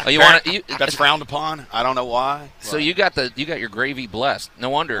holy. That's frowned upon. I don't know why. So you got your gravy blessed. No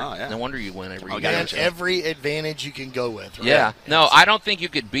wonder. No wonder you win every year. And every advantage you can go with. Right? Yeah. No, I don't think you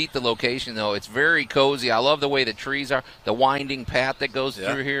could beat the location though. It's very cozy. I love the way the trees are, the winding path that goes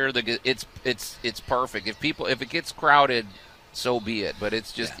through here. It's perfect. If it gets crowded, so be it. But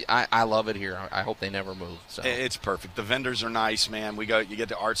it's just I love it here. I hope they never move. So it's perfect. The vendors are nice, man. You get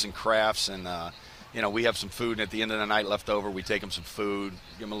the arts and crafts, and we have some food, and at the end of the night left over, we take them some food,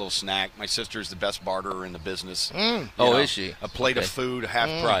 give them a little snack. My sister's the best barterer in the business. Is she? A plate of food,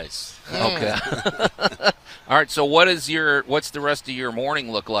 half price. Okay. All right. So what's the rest of your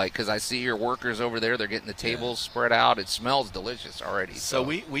morning look like? Because I see your workers over there. They're getting the tables spread out. It smells delicious already. So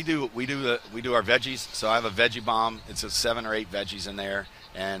we do our veggies. So I have a veggie bomb. It's 7 or 8 veggies in there,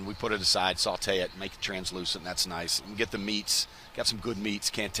 and we put it aside, saute it, make it translucent. That's nice. And get the meats. Got some good meats,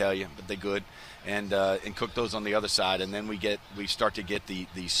 can't tell you, but they're good. And cook those on the other side, and then we start to get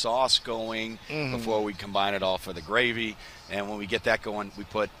the sauce going before we combine it all for the gravy. And when we get that going,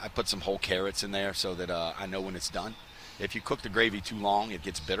 I put some whole carrots in there so that I know when it's done. If you cook the gravy too long, it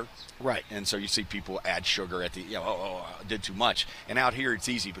gets bitter. Right. And so you see people add sugar at the, I did too much. And out here it's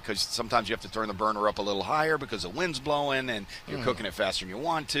easy because sometimes you have to turn the burner up a little higher because the wind's blowing and you're cooking it faster than you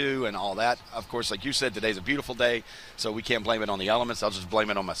want to and all that. Of course, like you said, today's a beautiful day, so we can't blame it on the elements. I'll just blame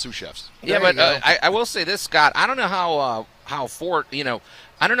it on my sous chefs. Yeah, but I will say this, Scott. I don't know how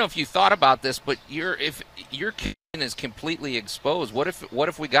I don't know if you thought about this, but if your kitchen is completely exposed, what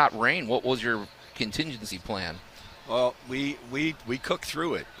if we got rain? What was your contingency plan? Well, we cook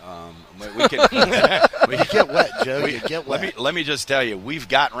through it. We can, you get wet, Joe. You get wet. Let me just tell you, we've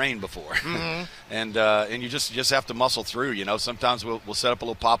got rain before, and you just have to muscle through. Sometimes we'll set up a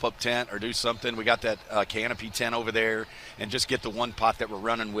little pop-up tent or do something. We got that canopy tent over there, and just get the one pot that we're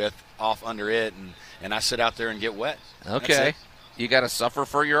running with off under it, and I sit out there and get wet. Okay. You got to suffer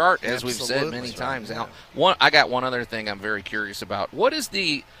for your art, as we've said many times. Yeah. I got one other thing I'm very curious about. What is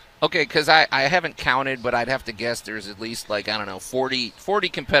the okay? Because I haven't counted, but I'd have to guess there's at least 40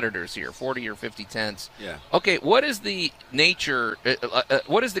 competitors here, 40 or 50 tents. Yeah. Okay. What is the nature?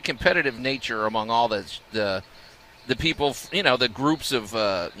 What is the competitive nature among all the people? The groups of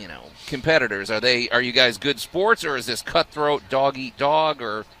competitors. Are you guys good sports, or is this cutthroat dog eat dog,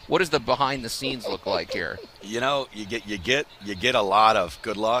 or what does the behind the scenes look like here? You get a lot of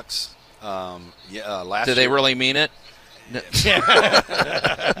good lucks. Last Do they year, really mean it? You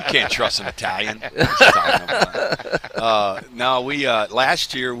can't trust an Italian. No, we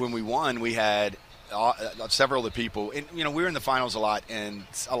last year when we won, we had several of the people, and we were in the finals a lot, and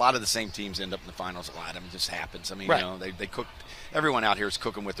a lot of the same teams end up in the finals a lot. I mean, it just happens. I mean, right. They cook. Everyone out here is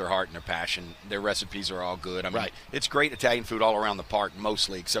cooking with their heart and their passion. Their recipes are all good. I mean, It's great Italian food all around the park,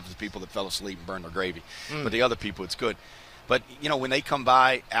 mostly, except for the people that fell asleep and burned their gravy. But the other people, it's good. But, when they come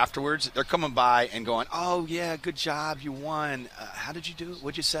by afterwards, they're coming by and going, oh, yeah, good job, you won. How did you do it?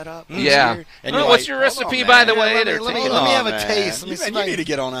 What'd you set up? Yeah. And what's your recipe, by the way? Let me have a taste. You need to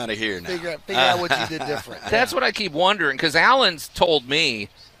get on out of here now. Figure out what you did different. That's what I keep wondering, because Allan's told me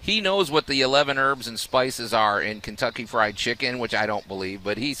he knows what the 11 herbs and spices are in Kentucky Fried Chicken, which I don't believe,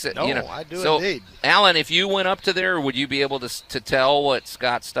 but he said, I do so, indeed. Allan, if you went up to there, would you be able to tell what's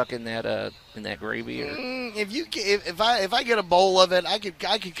got stuck in that gravy? Or? If I get a bowl of it, I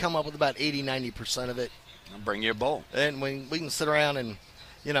could come up with about 80-90% of it. I'll bring you a bowl, and we can sit around and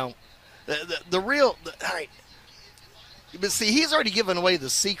the real. All right. But see, he's already given away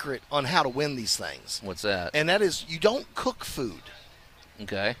the secret on how to win these things. What's that? And that is, you don't cook food.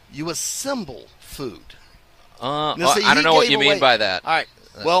 Okay. You assemble food. I don't know what you mean by that. All right.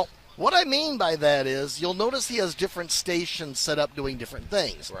 Well, what I mean by that is you'll notice he has different stations set up doing different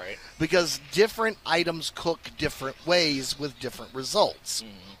things. Right. Because different items cook different ways with different results.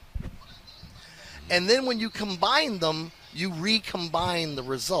 And then when you combine them, you recombine the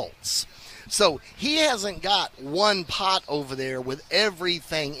results. So he hasn't got one pot over there with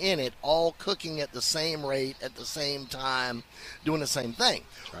everything in it, all cooking at the same rate, at the same time, doing the same thing.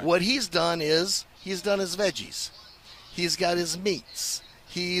 Right. What he's done is he's done his veggies. He's got his meats.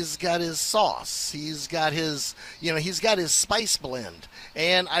 He's got his sauce. He's got his spice blend.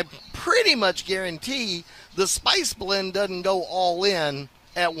 And I pretty much guarantee the spice blend doesn't go all in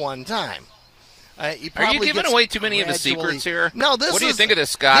at one time. Are you giving away too many of the secrets here? No, what do you think of this,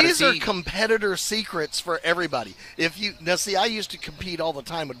 Scott? These are competitor secrets for everybody. I used to compete all the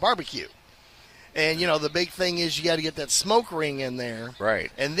time with barbecue. And, the big thing is you got to get that smoke ring in there.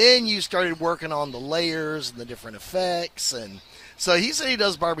 Right. And then you started working on the layers and the different effects. And so he said he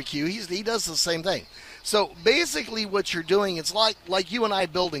does barbecue. He does the same thing. So basically what you're doing, it's like you and I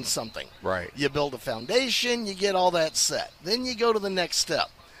building something. Right. You build a foundation, you get all that set. Then you go to the next step.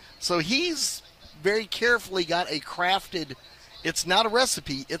 So he's very carefully got a crafted, it's not a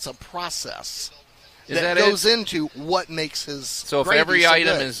recipe, it's a process that goes into what makes his So if every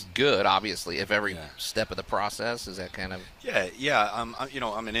item is good, obviously, if every step of the process, is that kind of... Yeah.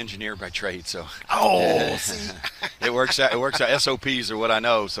 I'm an engineer by trade, so... See? It works out. SOPs are what I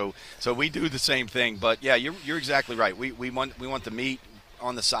know, so we do the same thing. But, yeah, you're exactly right. We want the meat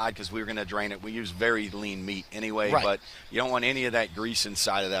on the side because we're going to drain it. We use very lean meat anyway, but you don't want any of that grease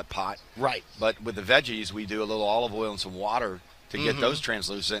inside of that pot. Right. But with the veggies, we do a little olive oil and some water to get those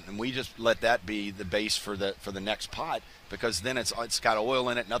translucent, and we just let that be the base for the next pot because then it's got oil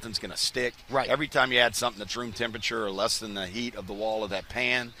in it. Nothing's going to stick. Right. Every time you add something that's room temperature or less than the heat of the wall of that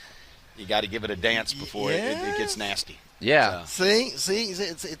pan, You got to give it a dance before it gets nasty. Yeah. See,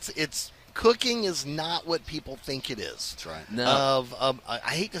 it's cooking is not what people think it is. That's right. No.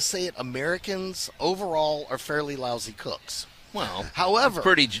 I hate to say it, Americans overall are fairly lousy cooks. Well, However,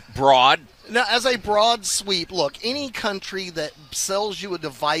 pretty broad. now as a broad sweep, look, any country that sells you a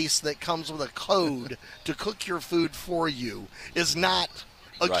device that comes with a code to cook your food for you is not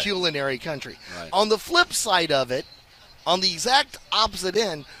a Right. culinary country. Right. On the flip side of it, on the exact opposite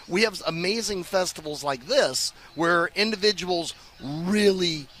end, we have amazing festivals like this where individuals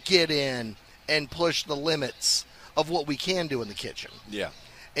really get in and push the limits of what we can do in the kitchen. Yeah.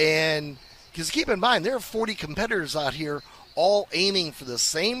 And because keep in mind, there are 40 competitors out here all aiming for the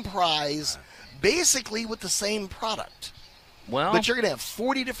same prize, basically with the same product. Well, But you're going to have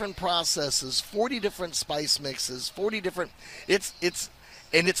 40 different processes, 40 different spice mixes, 40 different.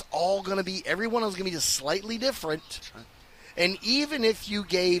 It's all going to be. Everyone is going to be just slightly different. And even if you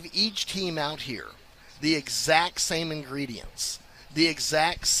gave each team out here the exact same ingredients, the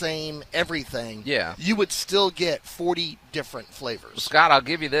exact same everything, Yeah. you would still get 40 different flavors. Scott, I'll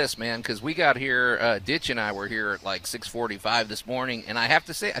give you this, man, because we got here, Ditch and I were here at like 6:45 this morning, and I have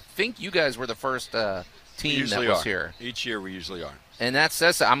to say, I think you guys were the first team that was here. Each year we usually are. And that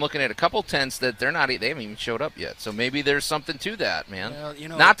says, I'm looking at a couple tents that they haven't even showed up yet. So maybe there's something to that, man. Well, you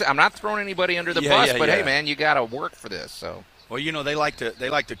know- I'm not throwing anybody under the Yeah, bus, yeah, but yeah. hey, man, you got to work for this. So Well, they like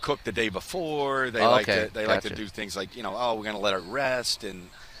to cook the day before. They like to do things like we're going to let it rest, and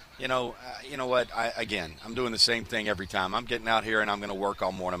you know what? I'm doing the same thing every time. I'm getting out here and I'm going to work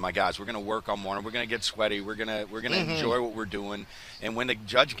all morning. My guys, we're going to work all morning. We're going to get sweaty. We're going to enjoy what we're doing. And when the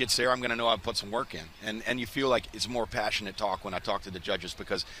judge gets there, I'm going to know I've put some work in. And you feel like it's more passionate talk when I talk to the judges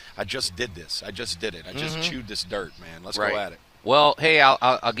because I just did this. I just did it. I just chewed this dirt, man. Let's go at it. Well, hey,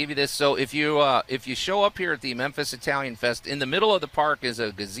 I'll give you this. So if you show up here at the Memphis Italian Fest, in the middle of the park is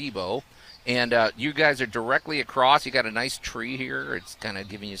a gazebo, and you guys are directly across. You got a nice tree here. It's kind of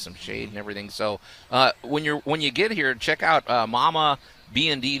giving you some shade and everything. So when you get here, check out Mama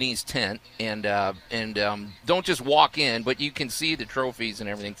Biondini's tent, and don't just walk in, but you can see the trophies and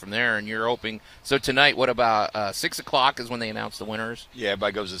everything from there. And you're hoping. So tonight, what about 6:00 is when they announce the winners? Yeah,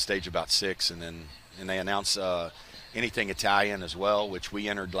 everybody goes to the stage about 6, and they announce. Anything Italian as well, which we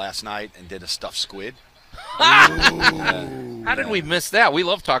entered last night and did a stuffed squid. How did we miss that? We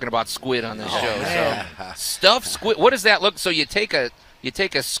love talking about squid on this show. man. So stuffed squid. What does that look? So you take a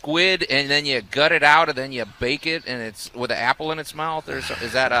squid and then you gut it out and then you bake it and it's with an apple in its mouth.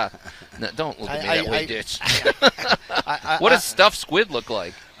 Is that a? No, don't look at me that way, Ditch. What does stuffed squid look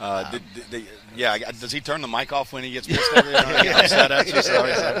like? Does he turn the mic off when he gets pissed at you?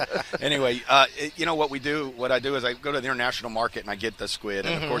 Anyway, what I do is I go to the international market and I get the squid,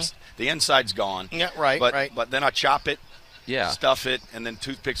 and of course the inside's gone. Yeah, right, right. But then I chop it, Yeah. stuff it, and then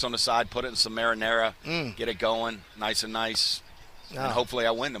toothpicks on the side, put it in some marinara, get it going, nice and nice, and hopefully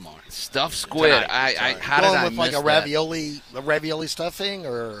I win tomorrow. Stuffed squid. Tonight. How did I Going with like miss a ravioli stuffing,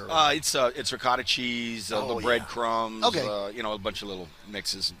 or It's ricotta cheese, little breadcrumbs, Okay. a bunch of little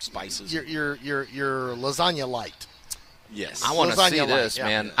mixes and spices. your lasagna light. Yes. I want to Lasagna see light, this, yeah.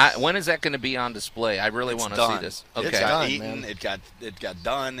 man. When is that going to be on display? I really want to see this. Okay. It got done, eaten. man. It got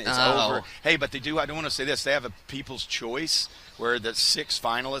done. It's Oh. over. Hey, but I do want to say this. They have a People's Choice where the 6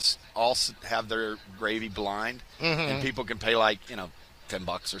 finalists all have their gravy blind, and people can pay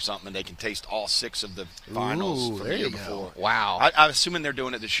 $10 or something, and they can taste all 6 of the finals Ooh, from there the year you go. before. Wow. I'm assuming they're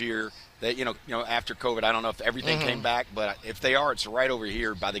doing it this year. That after COVID, I don't know if everything came back, but if they are, it's right over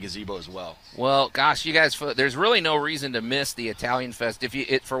here by the gazebo as well. Well, gosh, you guys, there's really no reason to miss the Italian Fest.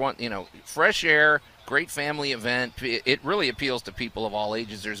 Fresh air, great family event. It really appeals to people of all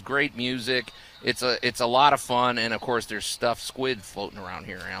ages. There's great music. It's a lot of fun, and of course, there's stuffed squid floating around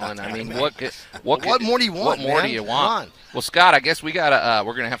here, Alan. I mean, what more do you want, What more man? do you Come want? on. Well, Scott, I guess we're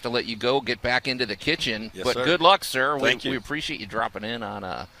gonna have to let you go, get back into the kitchen. Yes, but sir. good luck, sir. Thank you. We appreciate you dropping in on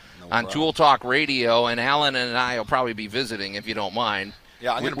problem. Tool Talk Radio, and Alan and I will probably be visiting if you don't mind.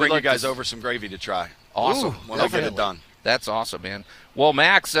 Yeah, I'm going to We'd bring you like guys to- over some gravy to try. Awesome. When I get definitely. it done. That's awesome, man. Well,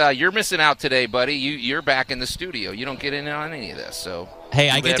 Max, you're missing out today, buddy. You're back in the studio. You don't get in on any of this, so. Hey,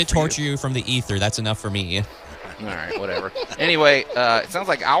 I too get bad to for torture you from the ether. That's enough for me. All right, whatever. Anyway, it sounds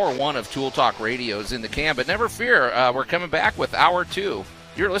like hour 1 of Tool Talk Radio is in the can, but never fear, we're coming back with hour 2.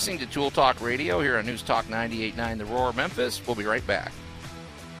 You're listening to Tool Talk Radio here on News Talk 98.9 The Roar, Memphis. We'll be right back.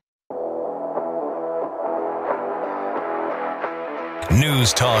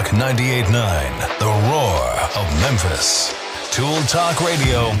 News Talk 98.9, The Roar of Memphis. Tool Talk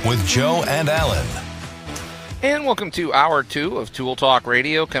Radio with Joe and Allan. And welcome to Hour 2 of Tool Talk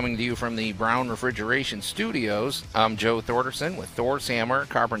Radio, coming to you from the Brown Refrigeration Studios. I'm Joe Thorderson with Thor's Hammer,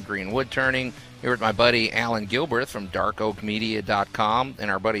 Carpentry and Wood Turning, here with my buddy Alan Gilbreth from darkoakmedia.com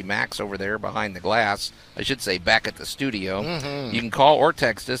and our buddy Max over there behind the glass. I should say back at the studio. You can call or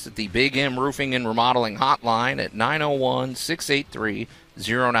text us at the Big M Roofing and Remodeling Hotline at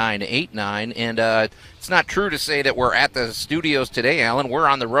 901-683-0989. And it's not true to say that we're at the studios today, Alan. We're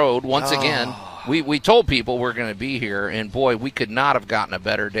on the road once again. We told people we're going to be here, and boy, we could not have gotten a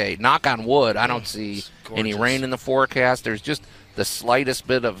better day. Knock on wood, I don't see any rain in the forecast. There's just the slightest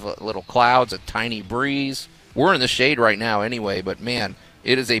bit of little clouds, a tiny breeze. We're in the shade right now anyway, but man,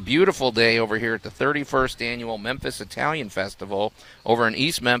 it is a beautiful day over here at the 31st Annual Memphis Italian Festival over in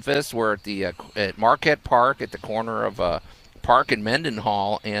East Memphis. We're at the at Marquette Park at the corner of Park and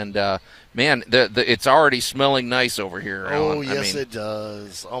Mendenhall, and man, it's already smelling nice over here, Alan. Oh, yes, it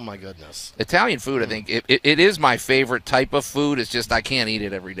does. Oh, my goodness. Italian food, I think, it is my favorite type of food. It's just I can't eat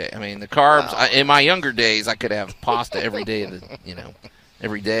it every day. I mean, the carbs, in my younger days, I could have pasta every day,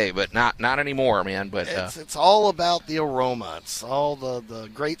 every day, but not anymore, man. But it's all about the aroma. It's all the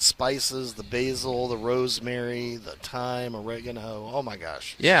great spices, the basil, the rosemary, the thyme, oregano. Oh my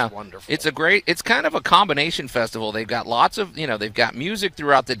gosh, yeah, it's wonderful. It's kind of a combination festival. They've got lots of, they've got music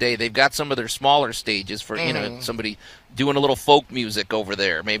throughout the day. They've got some of their smaller stages for somebody doing a little folk music over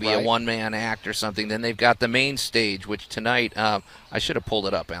there, maybe a one-man act or something. Then they've got the main stage, which tonight I should have pulled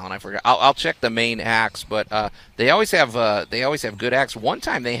it up, Alan. I forgot. I'll check the main acts, but they always have good acts. One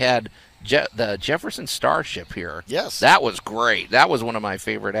time they had the Jefferson Starship here. Yes, that was great. That was one of my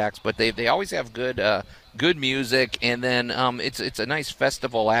favorite acts. But they always have good music, and then it's a nice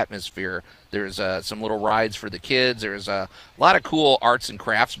festival atmosphere. There's some little rides for the kids. There's a lot of cool arts and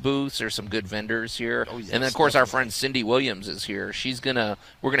crafts booths. There's some good vendors here. Oh, yes, and then, of course, our friend Cindy Williams is here.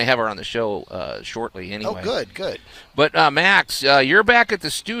 We're gonna have her on the show shortly anyway. Oh, good. But, Max, you're back at the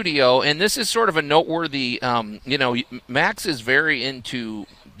studio, and this is sort of a noteworthy, Max is very into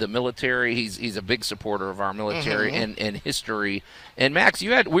the military. He's a big supporter of our military and history. And Max,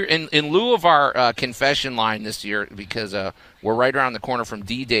 we're in lieu of our confession line this year, because we're right around the corner from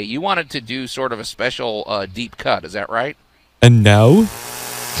D-Day. You wanted to do sort of a special deep cut. Is that right? And now,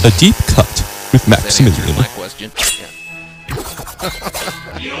 a deep cut with Maximilian. That answers my question. Yeah.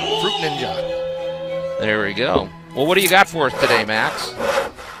 Fruit Ninja. There we go. Well, what do you got for us today, Max?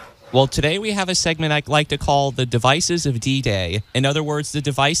 Well, today we have a segment I'd like to call the devices of D-Day. In other words, the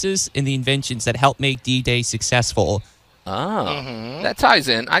devices and the inventions that help make D-Day successful. That ties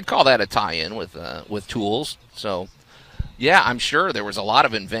in. I'd call that a tie-in with tools. So, yeah, I'm sure there was a lot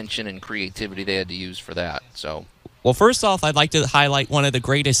of invention and creativity they had to use for that. So, well, first off, I'd like to highlight one of the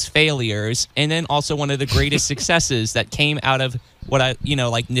greatest failures, and then also one of the greatest successes that came out of what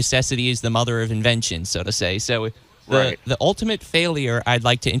necessity is the mother of invention, so to say. So, the ultimate failure I'd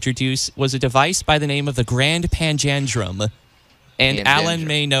like to introduce was a device by the name of the Grand Panjandrum. And Alan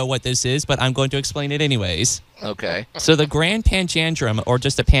may know what this is, but I'm going to explain it anyways. Okay. So the Grand Panjandrum, or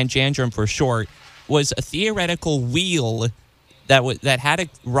just a Panjandrum for short, was a theoretical wheel that had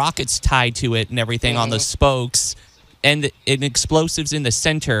rockets tied to it and everything on the spokes, and explosives in the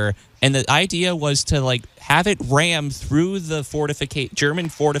center. And the idea was to have it ram through the German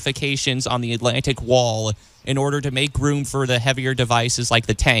fortifications on the Atlantic Wall in order to make room for the heavier devices like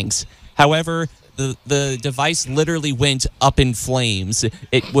the tanks. However, the device literally went up in flames.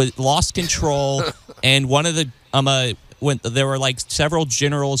 It lost control, and one of the there were several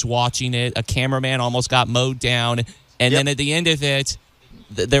generals watching it. A cameraman almost got mowed down, and then at the end of it,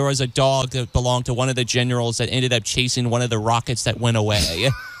 there was a dog that belonged to one of the generals that ended up chasing one of the rockets that went away.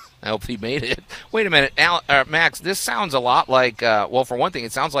 I hope he made it. Wait a minute, Max. This sounds a lot like. For one thing,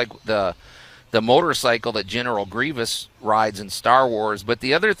 it sounds like the motorcycle that General Grievous rides in Star Wars. But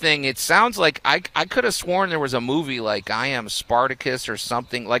the other thing, it sounds like I could have sworn there was a movie like I Am Spartacus or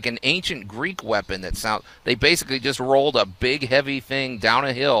something, like an ancient Greek weapon they basically just rolled a big heavy thing down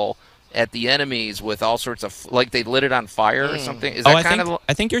a hill at the enemies with all sorts of, they lit it on fire or something. Is that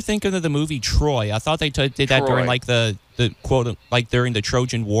I think you're thinking of the movie Troy. I thought they did that during the quote, during the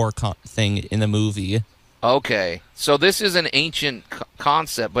Trojan War thing in the movie. Okay, so this is an ancient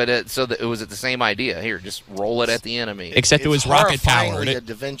concept, but it was the same idea. Here, just roll it at the enemy. Except it was rocket powered. It's a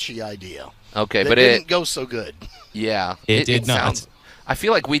Da Vinci idea. Okay, but it didn't go so good. Yeah, it did not. I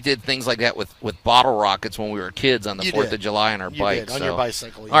feel like we did things like that with bottle rockets when we were kids on the 4th of July on our bikes. On your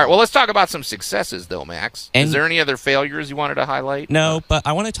bicycle. All right, well, let's talk about some successes, though, Max. Is there any other failures you wanted to highlight? No, but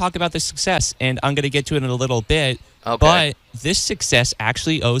I want to talk about the success, and I'm going to get to it in a little bit. Okay. But this success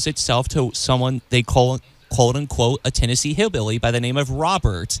actually owes itself to someone they call, quote-unquote, a Tennessee hillbilly by the name of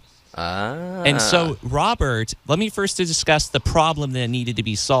Robert. And so, Robert, let me first discuss the problem that needed to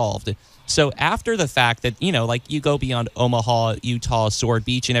be solved. So after the fact that, like you go beyond Omaha, Utah, Sword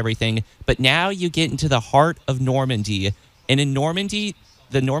Beach and everything, but now you get into the heart of Normandy. And in Normandy,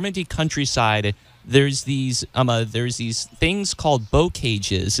 the Normandy countryside, there's these things called boat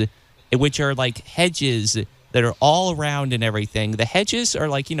cages, which are like hedges that are all around and everything. The hedges are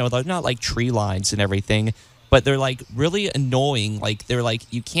like, they're not like tree lines and everything, but they're like really annoying. Like they're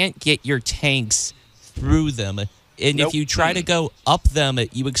like, you can't get your tanks through them. And if you try to go up them,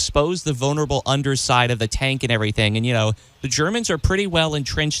 you expose the vulnerable underside of the tank and everything. And, the Germans are pretty well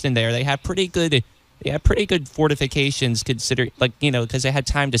entrenched in there. They have pretty good fortifications considered, because they had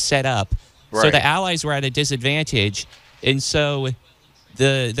time to set up. Right. So the Allies were at a disadvantage. And so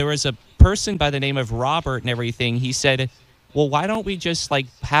there was a person by the name of Robert and everything. He said, well, why don't we just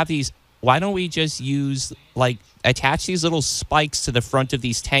attach these little spikes to the front of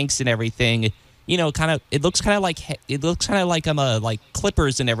these tanks and everything? It looks kind of like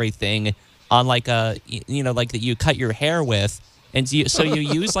clippers and everything on like that you cut your hair with. And so you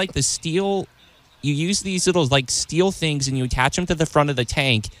use like the steel, you use these little like steel things and you attach them to the front of the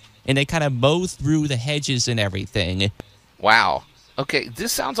tank and they kind of mow through the hedges and everything. Wow. Okay,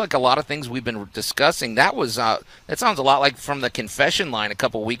 this sounds like a lot of things we've been discussing. That sounds a lot like from the confession line a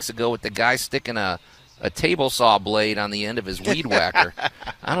couple weeks ago with the guy sticking a table saw blade on the end of his weed whacker.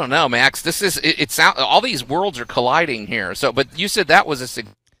 I don't know, Max. All these worlds are colliding here. So, but you said that was a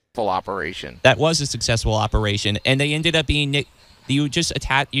successful operation. That was a successful operation, and they ended up being. You just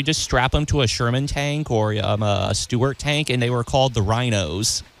strap them to a Sherman tank or a Stuart tank, and they were called the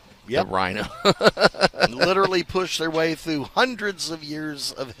Rhinos. Yep. The Rhino. Literally push their way through hundreds of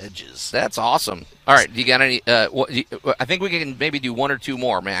years of hedges. That's awesome. All right, do you got any? I think we can maybe do one or two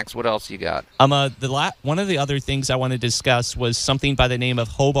more, Max. What else you got? One of the other things I want to discuss was something by the name of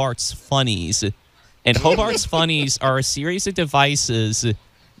Hobart's Funnies, and Hobart's Funnies are a series of devices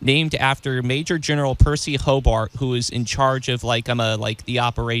named after Major General Percy Hobart, who was in charge of the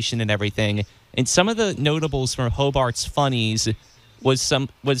operation and everything. And some of the notables from Hobart's Funnies was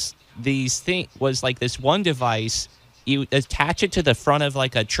this one device. You attach it to the front of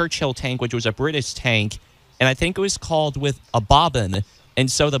like a Churchill tank, which was a British tank, and I think it was called with a bobbin.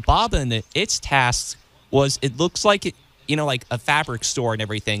 And so the bobbin, its task was, it looks like it, like a fabric store and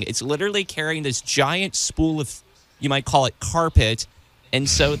everything. It's literally carrying this giant spool of, you might call it carpet, and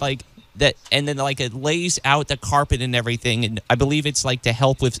so like that, and then like it lays out the carpet and everything. And I believe it's like to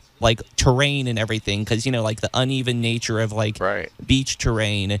help with like terrain and everything, because like the uneven nature of like beach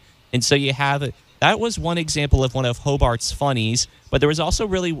terrain. And so you have that was one example of one of Hobart's Funnies. But there was also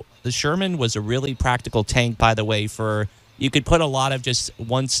the Sherman was a really practical tank, by the way. For you could put a lot of just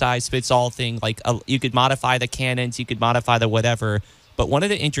one size fits all thing. Like you could modify the cannons, you could modify the whatever. But one of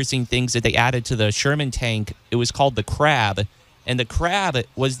the interesting things that they added to the Sherman tank, it was called the Crab. And the Crab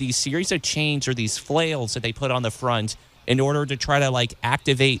was these series of chains or these flails that they put on the front in order to try to like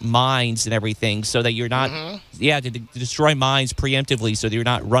activate mines and everything, so that you're not, to destroy mines preemptively, so that you're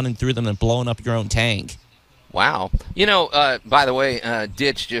not running through them and blowing up your own tank. Wow. By the way,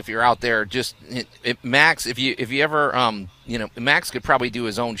 Ditch, if you're out there, Max, if you ever, Max could probably do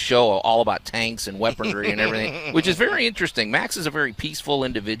his own show all about tanks and weaponry and everything, which is very interesting. Max is a very peaceful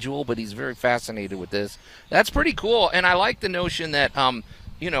individual, but he's very fascinated with this. That's pretty cool, and I like the notion that,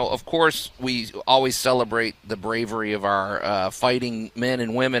 of course, we always celebrate the bravery of our fighting men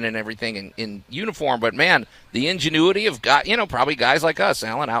and women and everything in uniform, but man, the ingenuity of probably guys like us,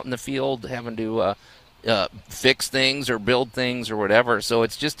 Alan, out in the field having to fix things or build things or whatever. So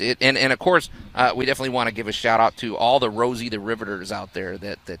it's just it, and of course we definitely want to give a shout out to all the Rosie the Riveters out there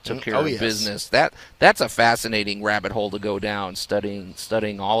that took care of business. That's a fascinating rabbit hole to go down,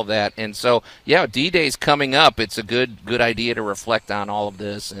 studying all of that. And so D-Day's coming up. It's a good idea to reflect on all of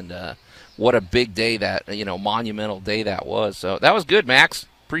this, and what a big day that monumental day that was. So that was good, Max.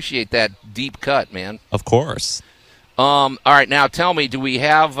 Appreciate that deep cut, man. Of course. All right, now tell me, do we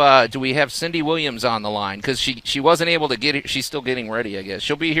have Cindy Williams on the line? Because she wasn't able to get it. She's still getting ready, I guess.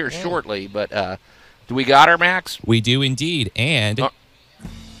 She'll be here shortly, but do we got her, Max? We do indeed, and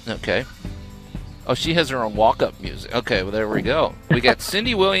okay. Oh, she has her own walk-up music. Okay, well, there we go. We got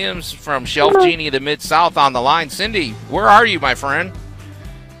Cindy Williams from Shelf Genie of the Mid-South on the line. Cindy, where are you, my friend?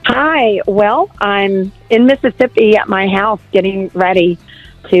 Hi. Well, I'm in Mississippi at my house getting ready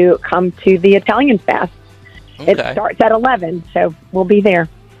to come to the Italian Fest. Okay. It starts at 11, so we'll be there.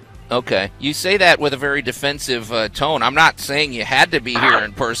 Okay. You say that with a very defensive tone. I'm not saying you had to be here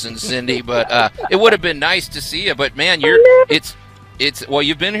in person, Cindy, but it would have been nice to see you. But man,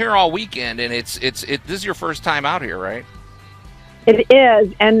 you've been here all weekend, and this is your first time out here, right? It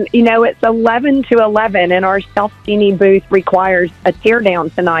is, and it's 11 to 11, and our Shelf Genie booth requires a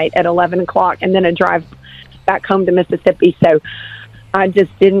teardown tonight at 11 o'clock, and then a drive back home to Mississippi. So I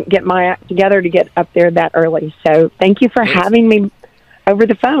just didn't get my act together to get up there that early. So thank you for having me over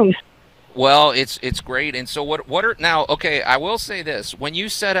the phone. Well, it's great. And so what are now? Okay, I will say this: when you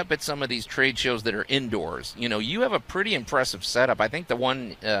set up at some of these trade shows that are indoors, you have a pretty impressive setup. I think the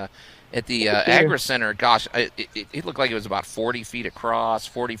one at the Agri Center, gosh, it looked like it was about 40 feet across,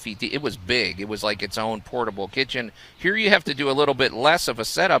 40 feet deep. It was big. It was like its own portable kitchen. Here you have to do a little bit less of a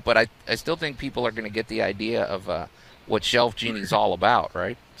setup, but I still think people are going to get the idea of what Shelf Genie's all about,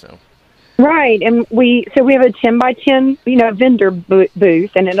 right? So. Right, and we have a 10 by 10, vendor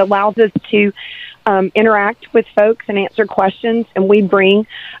booth, and it allows us to interact with folks and answer questions. And we bring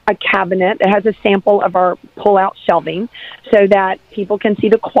a cabinet that has a sample of our pull-out shelving, so that people can see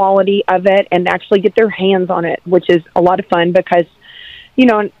the quality of it and actually get their hands on it, which is a lot of fun because,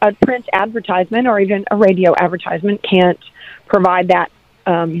 a print advertisement or even a radio advertisement can't provide that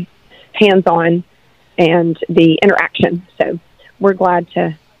hands-on and the interaction. So we're glad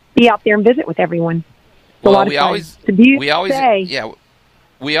to be out there and visit with everyone. It's a lot of fun.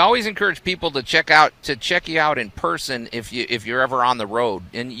 We always encourage people to check you out in person if you're ever on the road.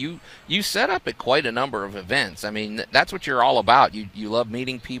 And you set up at quite a number of events. I mean, that's what you're all about. You love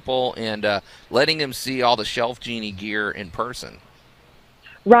meeting people and letting them see all the Shelf Genie gear in person.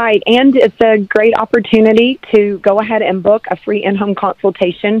 Right, and it's a great opportunity to go ahead and book a free in-home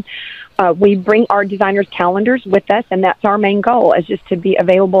consultation. We bring our designers' calendars with us, and that's our main goal, is just to be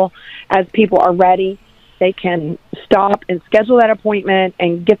available as people are ready. They can stop and schedule that appointment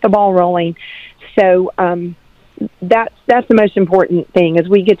and get the ball rolling. So that's the most important thing, is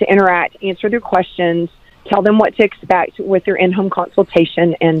we get to interact, answer their questions, tell them what to expect with their in-home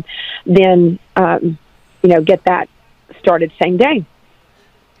consultation, and then get that started same day.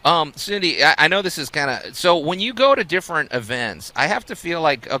 Cindy, I know this is kind of, so when you go to different events, I have to feel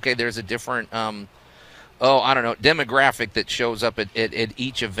like, okay, there's a different, demographic that shows up at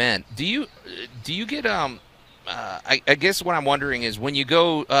each event. Do you get, I guess what I'm wondering is, when you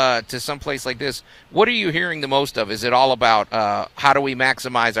go to some place like this, what are you hearing the most of? Is it all about how do we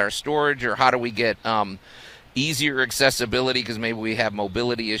maximize our storage, or how do we get easier accessibility because maybe we have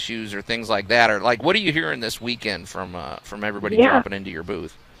mobility issues or things like that? Or like, what are you hearing this weekend from everybody dropping into your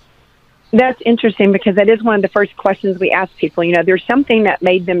booth? That's interesting, because that is one of the first questions we ask people. There's something that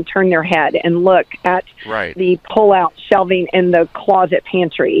made them turn their head and look at the pull-out shelving in the closet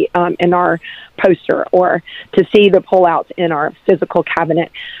pantry in our poster, or to see the pull-outs in our physical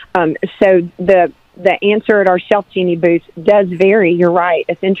cabinet. So the answer at our Shelf Genie booth does vary. You're right.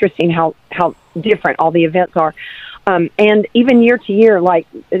 It's interesting how different all the events are. And even year to year, like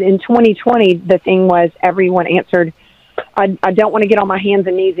in 2020, the thing was everyone answered, I don't want to get on my hands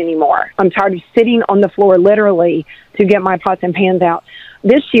and knees anymore. I'm tired of sitting on the floor literally to get my pots and pans out.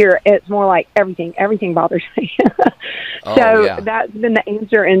 This year, it's more like everything bothers me. That's been the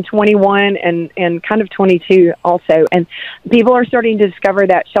answer in 21 and kind of 22 also. And people are starting to discover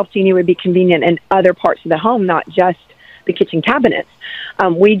that Shelf Genie would be convenient in other parts of the home, not just the kitchen cabinets.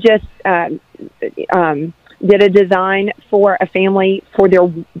 We just did a design for a family for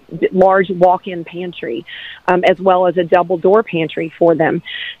their large walk-in pantry, as well as a double door pantry for them.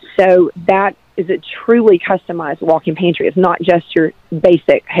 So that is a truly customized walk-in pantry. It's not just your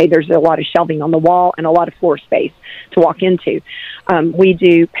basic, hey, there's a lot of shelving on the wall and a lot of floor space to walk into. We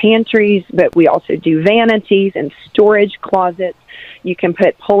do pantries, but we also do vanities and storage closets. You can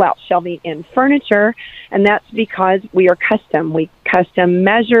put pull-out shelving in furniture, and that's because we are custom. We custom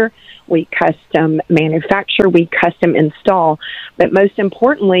measure, we custom manufacture, we custom install, but most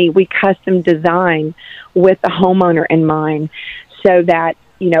importantly, we custom design with the homeowner in mind, so that,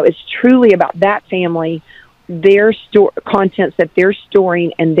 it's truly about that family, their contents that they're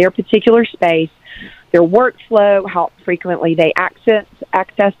storing in their particular space, their workflow, how frequently they access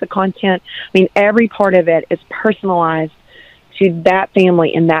the content. I mean, every part of it is personalized to that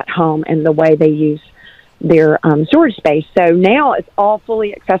family in that home and the way they use their storage space. So now it's all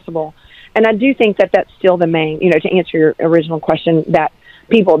fully accessible. And I do think that that's still the main, to answer your original question, that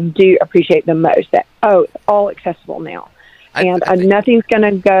people do appreciate the most, that, it's all accessible now. And nothing's going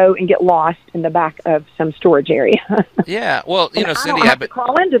to go and get lost in the back of some storage area. Yeah, well, Cindy, I don't have to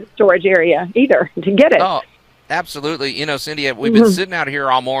crawl into the storage area either to get it. Oh, absolutely. Cindy, we've been sitting out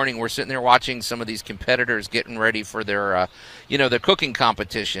here all morning. We're sitting there watching some of these competitors getting ready for their, their cooking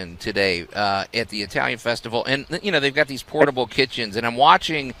competition today at the Italian Festival. And, they've got these portable kitchens, and I'm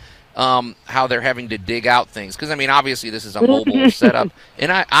watching how they're having to dig out things. Because, obviously this is a mobile setup.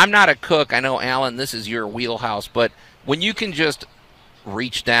 And I'm not a cook. I know, Alan, this is your wheelhouse. But when you can just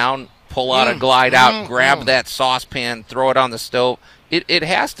reach down, pull out a glide out, grab that saucepan, throw it on the stove, it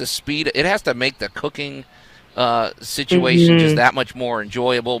has to it has to make the cooking situation just that much more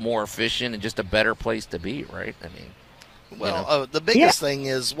enjoyable, more efficient, and just a better place to be, right? I mean, well, the biggest thing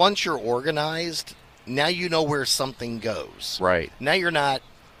is once you're organized, now you know where something goes. Right. Now you're not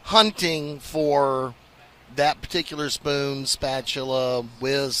hunting for that particular spoon, spatula,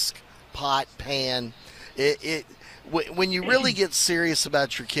 whisk, pot, pan. When you really get serious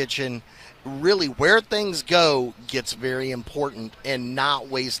about your kitchen, really where things go gets very important, and not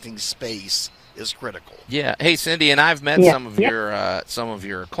wasting space is critical. Yeah. Hey, Cindy, and I've met some of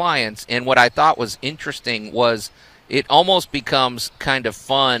your clients, and what I thought was interesting was it almost becomes kind of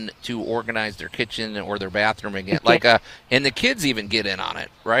fun to organize their kitchen or their bathroom again. And the kids even get in on it,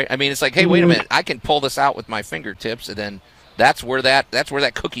 right? I mean, it's like, hey, wait a minute, I can pull this out with my fingertips, and then that's where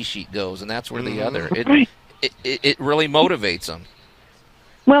that cookie sheet goes, and that's where the other. It really motivates them.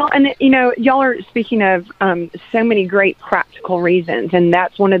 Well, and y'all are speaking of so many great practical reasons, and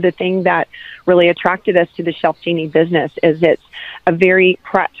that's one of the things that really attracted us to the Shelf Genie business. Is it's a very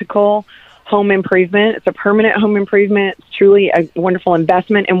practical home improvement. It's a permanent home improvement. It's truly a wonderful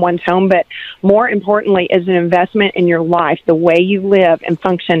investment in one's home, but more importantly, is an investment in your life, the way you live and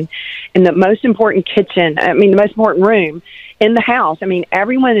function in the most important kitchen. I mean, the most important room in the house. I mean,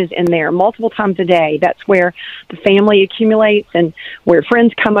 everyone is in there multiple times a day. That's where the family accumulates and where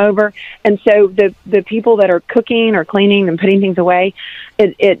friends come over. And so the people that are cooking or cleaning and putting things away,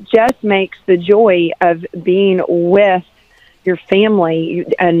 it just makes the joy of being with your family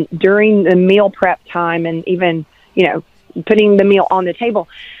and during the meal prep time, and even, putting the meal on the table,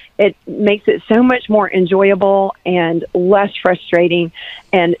 it makes it so much more enjoyable and less frustrating.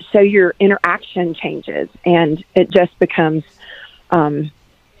 And so your interaction changes, and it just becomes,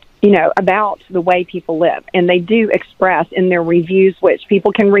 about the way people live. And they do express in their reviews, which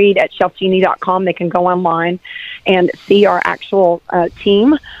people can read at shelfgenie.com. They can go online and see our actual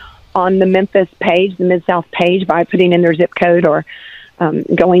team on the Memphis page, the Mid-South page, by putting in their zip code or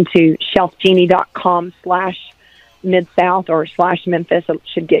going to shelfgenie.com/Mid-South or /Memphis. It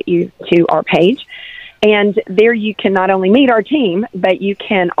should get you to our page. And there you can not only meet our team, but you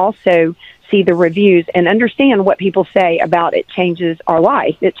can also see the reviews and understand what people say about it changes our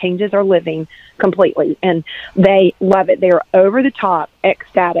life. It changes our living completely. And they love it. They're over the top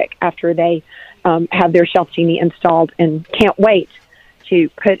ecstatic after they have their Shelf Genie installed and can't wait to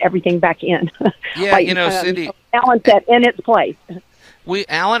put everything back in. Yeah, Cindy, Allan said, in its place.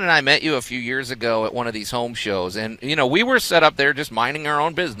 Allan and I met you a few years ago at one of these home shows, and we were set up there just minding our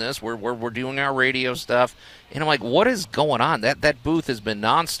own business. We're doing our radio stuff, and I'm like, what is going on? That booth has been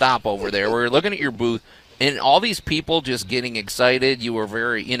nonstop over there. We're looking at your booth, and all these people just getting excited. You were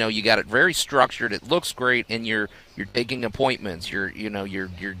very, you got it very structured. It looks great, and you're taking appointments.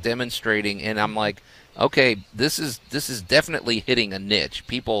 You're demonstrating, and I'm like, okay, this is definitely hitting a niche.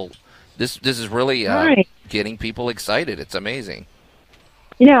 This is really getting people excited. It's amazing.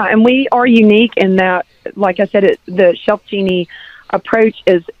 Yeah, and we are unique in that, like I said, the Shelf Genie approach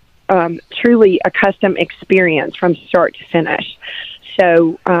is truly a custom experience from start to finish.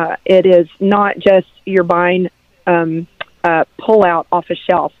 So it is not just you're buying pull out off a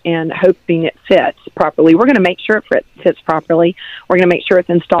shelf and hoping it fits properly. We're going to make sure it fits properly. We're going to make sure it's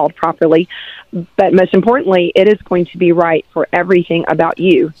installed properly. But most importantly, it is going to be right for everything about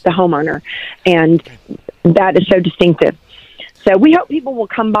you, the homeowner. And that is so distinctive. So we hope people will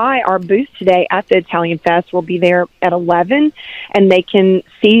come by our booth today at the Italian Fest. We'll be there at 11, and they can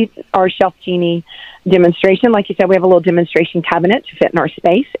see our Shelf Genie demonstration. Like you said, we have a little demonstration cabinet to fit in our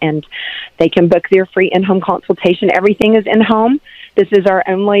space, and they can book their free in-home consultation. Everything is in-home. This is our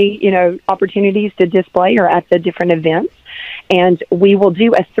only, opportunities to display or at the different events. And we will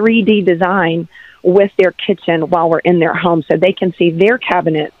do a 3D design with their kitchen while we're in their home, so they can see their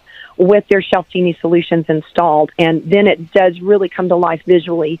cabinets with their Shelf Genie solutions installed, and then it does really come to life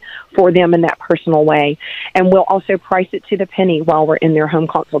visually for them in that personal way. And we'll also price it to the penny while we're in their home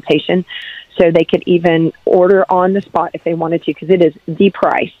consultation, so they could even order on the spot if they wanted to, because it is the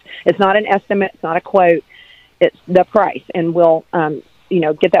price. It's not an estimate, it's not a quote, it's the price, and we'll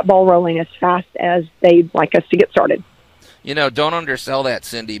get that ball rolling as fast as they'd like us to get started. Don't undersell that,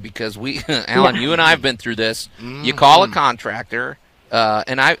 Cindy, because Allan, you and I have been through this. You call a contractor.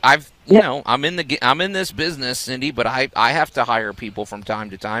 And I'm in this business, Cindy, but I have to hire people from time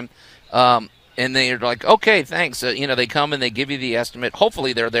to time. And they're like, okay, thanks. They come and they give you the estimate.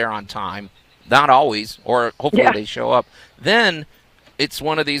 Hopefully they're there on time. Not always, or hopefully they show up. Then it's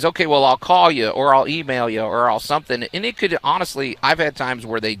one of these, okay, well, I'll call you or I'll email you or I'll something. And it could, honestly, I've had times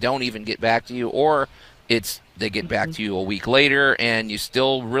where they don't even get back to you, or it's they get back to you a week later, and you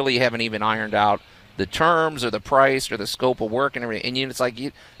still really haven't even ironed out the terms or the price or the scope of work and everything. And it's like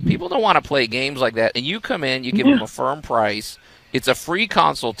people don't want to play games like that. And you come in, you give them a firm price. It's a free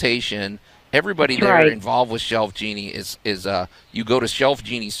consultation. Everybody there involved with Shelf Genie is you go to Shelf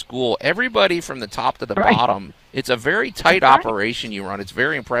Genie school. Everybody from the top to the bottom. It's a very tight operation you run. It's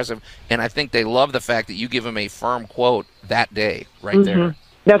very impressive, and I think they love the fact that you give them a firm quote that day right there.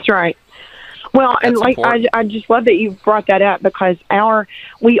 That's right. Well, and like I just love that you brought that up, because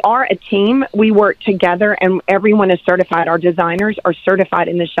we are a team. We work together, and everyone is certified. Our designers are certified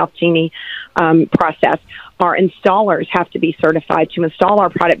in the Shelf Genie process. Our installers have to be certified to install our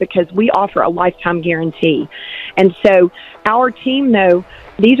product, because we offer a lifetime guarantee. And so our team, though,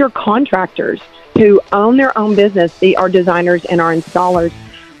 these are contractors who own their own business. They are designers and our installers,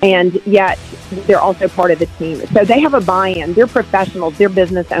 and yet they're also part of the team. So they have a buy-in. They're professionals. They're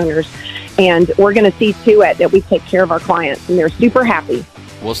business owners. And we're going to see to it that we take care of our clients, and they're super happy.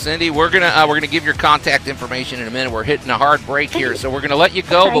 Well, Cindy, we're gonna give your contact information in a minute. We're hitting a hard break here, so we're gonna let you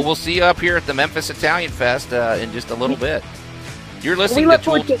go, but we'll see you up here at the Memphis Italian Fest in just a little bit. You're listening to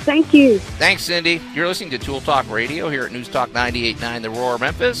Tool. Thank you. Thanks, Cindy. You're listening to Tool Talk Radio here at News Talk 98.9 The Roar,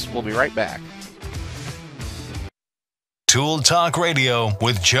 Memphis. We'll be right back. Tool Talk Radio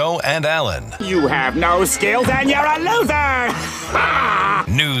with Joe and Allan. You have no skills and you're a loser!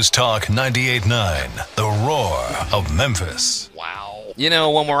 News Talk 98.9 The Roar of Memphis. Wow. You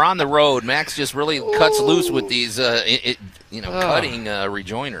know, when we're on the road, Max just really cuts loose with these, cutting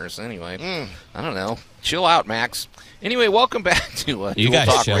rejoiners. Anyway, I don't know. Chill out, Max. Anyway, welcome back to you Tool guys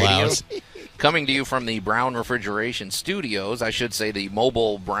Talk chill Radio. Out. Coming to you from the Brown Refrigeration Studios, I should say the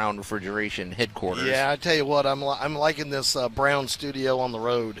mobile Brown Refrigeration headquarters. Yeah, I tell you what, I'm liking this Brown studio on the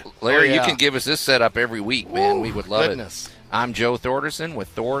road. Larry, you can give us this setup every week, man. We would love it. I'm Joe Thorderson with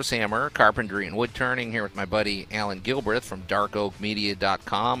Thor's Hammer, Carpentry and Wood Turning, here with my buddy Alan Gilbreth from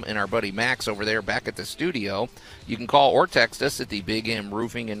darkoakmedia.com and our buddy Max over there back at the studio. You can call or text us at the Big M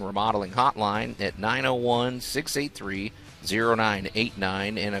Roofing and Remodeling Hotline at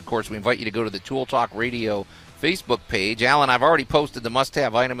 901-683-0989. And, of course, we invite you to go to the Tool Talk Radio Facebook page. Alan, I've already posted the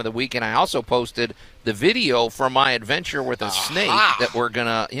must-have item of the week, and I also posted the video from my adventure with a snake that we're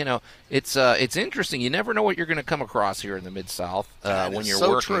gonna, it's interesting. You never know what you're gonna come across here in the Mid-South when you're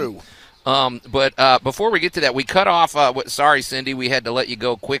working. True. But before we get to that, we cut off. Sorry, Cindy, we had to let you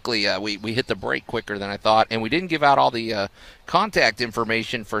go quickly. We hit the break quicker than I thought, and we didn't give out all the contact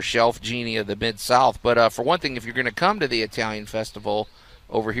information for Shelf Genie of the Mid-South. But for one thing, if you're going to come to the Italian Festival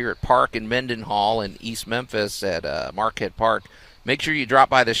over here at Park and Mendenhall in East Memphis at Marquette Park, make sure you drop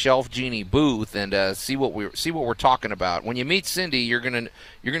by the Shelf Genie booth and see what we're talking about. When you meet Cindy, you're gonna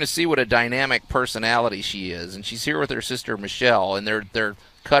see what a dynamic personality she is, and she's here with her sister Michelle, and they're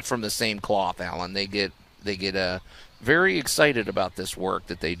cut from the same cloth, Alan. They get very excited about this work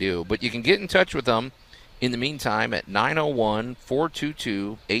that they do. But you can get in touch with them in the meantime at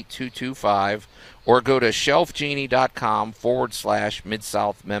 901-422-8225 or go to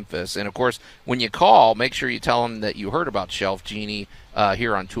shelfgenie.com/Mid-South Memphis. And, of course, when you call, make sure you tell them that you heard about Shelf Genie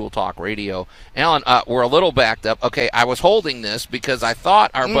here on Tool Talk Radio. Alan, we're a little backed up. Okay, I was holding this because I thought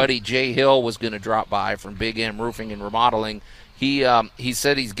our buddy Jay Hill was going to drop by from Big M Roofing and Remodeling. He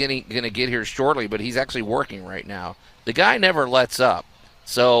said he's going to get here shortly, but he's actually working right now. The guy never lets up.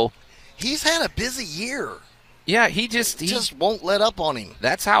 So he's had a busy year. Yeah, he won't let up on him.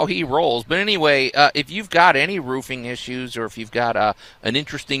 That's how he rolls. But anyway, if you've got any roofing issues or if you've got an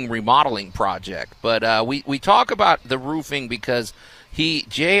interesting remodeling project, but we talk about the roofing because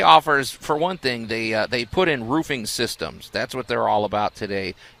Jay offers, for one thing, they put in roofing systems. That's what they're all about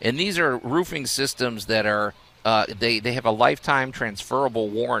today. And these are roofing systems that are they have a lifetime transferable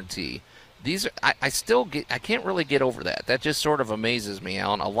warranty. These are, I can't really get over that. That just sort of amazes me,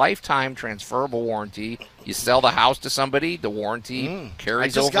 Alan. A lifetime transferable warranty. You sell the house to somebody, the warranty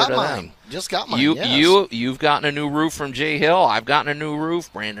carries over to them. Just got mine. You've gotten a new roof from Jay Hill. I've gotten a new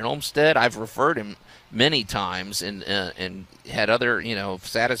roof. Brandon Olmstead. I've referred him many times and had other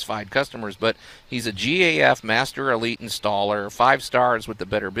satisfied customers. But he's a GAF Master Elite Installer, 5 stars with the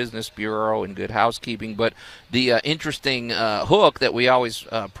Better Business Bureau and Good Housekeeping. But the interesting hook that we always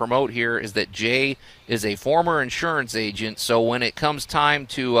promote here is that Jay is a former insurance agent. So when it comes time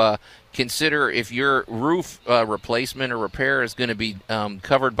to consider if your roof replacement or repair is going to be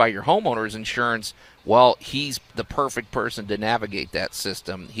covered by your homeowner's insurance, well, he's the perfect person to navigate that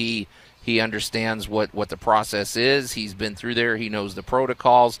system. He He understands what the process is. He's been through there. He knows the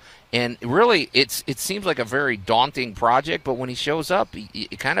protocols. And really, it seems like a very daunting project, but when he shows up,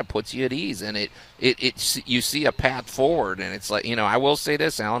 it kind of puts you at ease, and you see a path forward. And it's like, I will say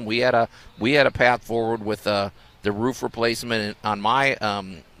this, Alan, we had a path forward with the roof replacement on my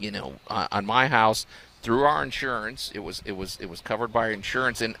on my house through our insurance. It was covered by our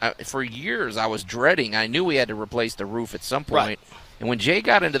insurance, and for years I was dreading. I knew we had to replace the roof at some point. Right. And when Jay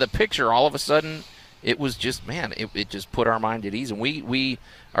got into the picture, all of a sudden, it was just, it just put our mind at ease. And we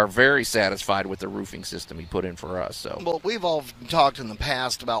are very satisfied with the roofing system he put in for us. So, well, we've all talked in the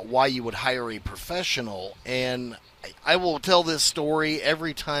past about why you would hire a professional. And I will tell this story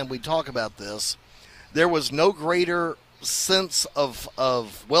every time we talk about this. There was no greater sense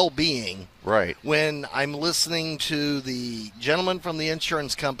of well-being right when I'm listening to the gentleman from the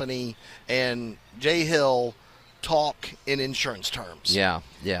insurance company and Jay Hill talk in insurance terms. Yeah.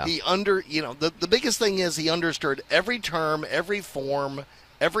 He the biggest thing is he understood every term, every form,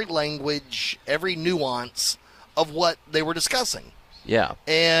 every language, every nuance of what they were discussing. Yeah.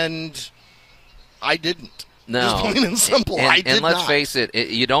 And I didn't. No. Just plain and simple. I did and let's not. face it,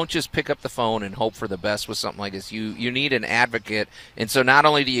 you don't just pick up the phone and hope for the best with something like this. You need an advocate. And so not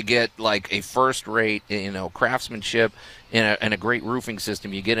only do you get like a first-rate, craftsmanship and a great roofing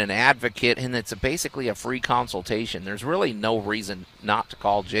system, you get an advocate, and it's basically a free consultation. There's really no reason not to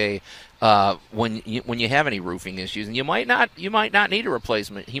call Jay when you have any roofing issues. And you might not need a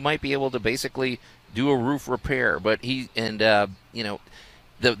replacement. He might be able to basically do a roof repair. But the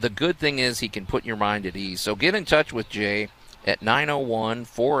good thing is he can put your mind at ease. So get in touch with Jay at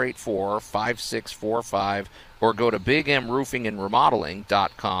 901-484-5645 or go to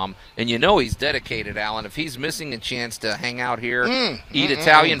bigmroofingandremodeling.com. And he's dedicated, Alan. If he's missing a chance to hang out here, eat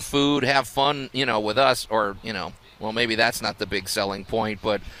Italian food, have fun, with us, or, well, maybe that's not the big selling point,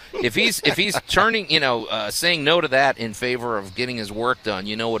 but if he's turning, saying no to that in favor of getting his work done,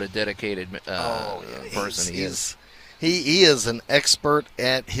 what a dedicated person he is. He is an expert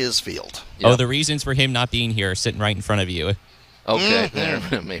at his field. Yep. Oh, the reasons for him not being here are sitting right in front of you. Okay,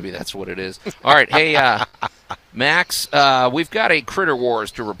 maybe that's what it is. All right, hey, Max, we've got a Critter Wars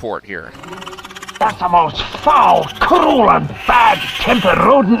to report here. That's the most foul, cruel, and bad-tempered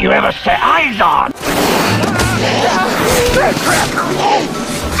rodent you ever set eyes on.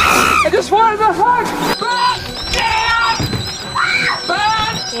 I just wanted to hug.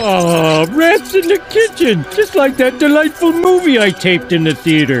 Oh, rats in the kitchen, just like that delightful movie I taped in the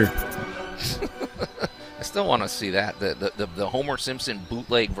theater. I still want to see that, the Homer Simpson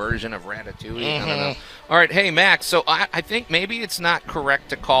bootleg version of Ratatouille. I don't know. All right, hey, Max, so I think maybe it's not correct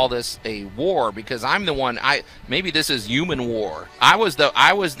to call this a war because I'm the one, maybe this is human war. I was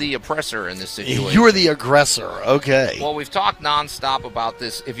the oppressor in this situation. You were the aggressor, okay. Well, we've talked nonstop about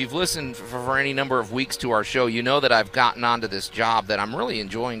this. If you've listened for any number of weeks to our show, you know that I've gotten onto this job that I'm really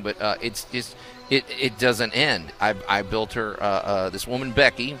enjoying, but it's just... It doesn't end. I built her, this woman,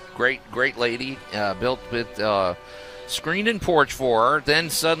 Becky, great lady, built with screen and porch for her. Then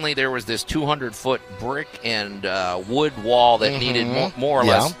suddenly there was this 200-foot brick and wood wall that needed more or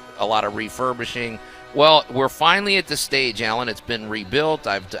less a lot of refurbishing. Well, we're finally at the stage, Alan. It's been rebuilt.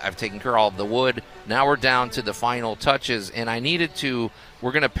 I've taken care of all of the wood. Now we're down to the final touches, and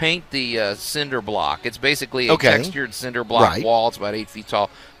we're going to paint the cinder block. It's basically a textured cinder block wall. It's about 8 feet tall.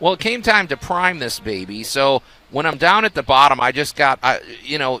 Well, it came time to prime this baby. So when I'm down at the bottom, I just got,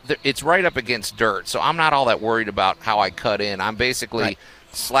 it's right up against dirt. So I'm not all that worried about how I cut in. I'm basically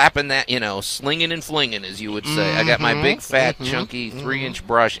slapping that, slinging and flinging, as you would say. I got my big, fat, chunky 3-inch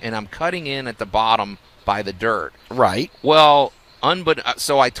brush, and I'm cutting in at the bottom by the dirt. Right. Well,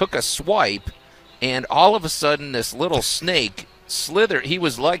 so I took a swipe, and all of a sudden this little snake slithered. He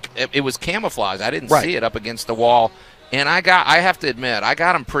was like, it was camouflage. I didn't see it up against the wall. And I have to admit, I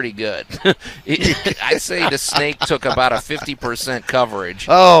got him pretty good. I'd say the snake took about a 50% coverage.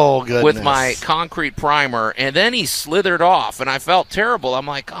 Oh, goodness. With my concrete primer, and then he slithered off, and I felt terrible. I'm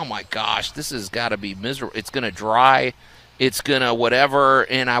like, oh my gosh, this has got to be miserable. It's going to dry. It's going to whatever.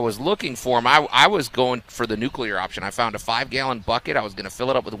 And I was looking for him. I was going for the nuclear option. I found a 5-gallon bucket. I was going to fill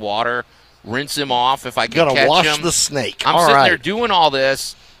it up with water, rinse him off if I could catch him. Going to wash the snake. I'm sitting there doing all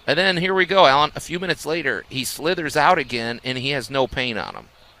this. And then here we go, Alan. A few minutes later, he slithers out again, and he has no paint on him.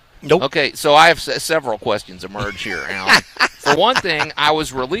 Nope. Okay, so I have several questions emerge here, Alan. For one thing, I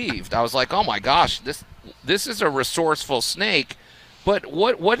was relieved. I was like, oh, my gosh, this is a resourceful snake. But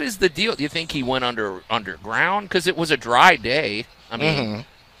what is the deal? Do you think he went underground? Because it was a dry day. I mean,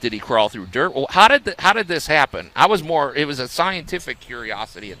 Did he crawl through dirt? Well, how did this happen? It was a scientific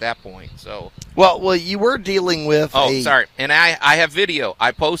curiosity at that point. So well, you were dealing with. Sorry, and I have video.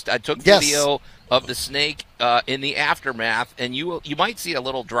 I took video of the snake in the aftermath, and you might see a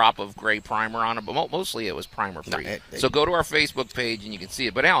little drop of gray primer on it, but mostly it was primer free. So go to our Facebook page and you can see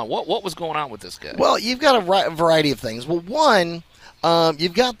it. But Alan, what was going on with this guy? Well, you've got a variety of things. Well, one.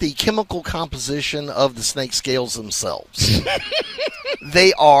 You've got the chemical composition of the snake scales themselves.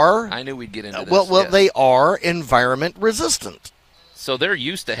 They are. I knew we'd get into this. Well, they are environment resistant. So they're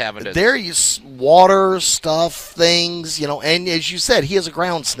used to having to. They're used water stuff, things, and as you said, he is a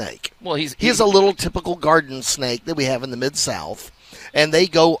ground snake. Well, he is a little typical garden snake that we have in the Mid-South, and they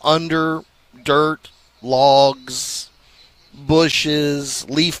go under dirt, logs, bushes,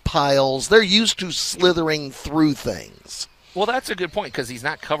 leaf piles. They're used to slithering through things. Well, that's a good point because he's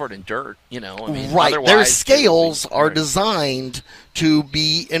not covered in dirt, Right. Their scales are designed to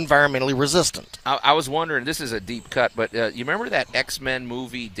be environmentally resistant. I was wondering, this is a deep cut, but you remember that X-Men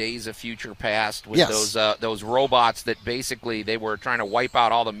movie, Days of Future Past, with those robots that basically they were trying to wipe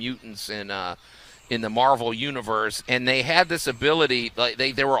out all the mutants in the Marvel universe, and they had this ability, like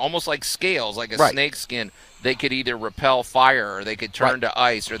they were almost like scales, like a snake skin. They could either repel fire, or they could turn to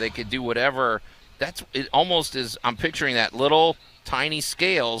ice, or they could do whatever. It almost is. I'm picturing that little tiny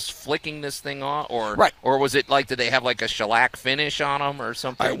scales flicking this thing off, or was it like, did they have like a shellac finish on them or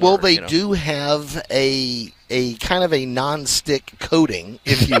something? Well, they do have a kind of a non-stick coating,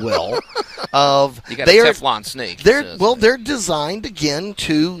 if you will, of you got a Teflon snake. They're designed again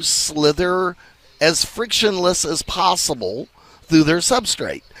to slither as frictionless as possible through their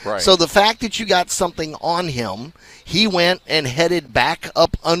substrate. Right. So the fact that you got something on him, he went and headed back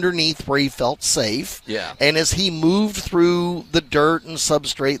up underneath where he felt safe. Yeah. And as he moved through the dirt and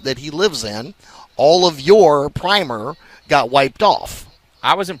substrate that he lives in, all of your primer got wiped off.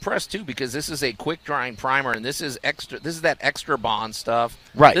 I was impressed too because this is a quick drying primer, and this is that extra bond stuff.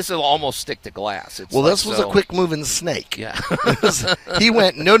 Right. This will almost stick to glass. This was a quick moving snake. Yeah. He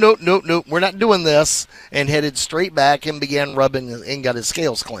went, no, we're not doing this, and headed straight back and began rubbing and got his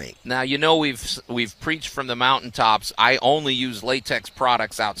scales clean. Now we've preached from the mountaintops. I only use latex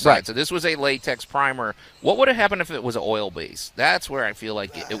products outside, right. So this was a latex primer. What would have happened if it was an oil base? That's where I feel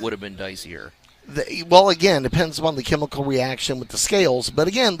like it would have been dicier. Well, again, depends upon the chemical reaction with the scales. But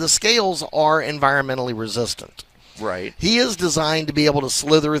again, the scales are environmentally resistant. Right. He is designed to be able to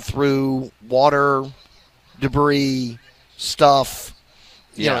slither through water, debris, stuff.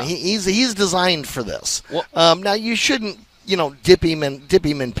 Yeah. He's designed for this. Well, now you shouldn't dip him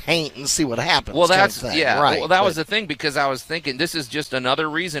in paint and see what happens. Well, that's kind of thing. Right. Well, that was the thing because I was thinking this is just another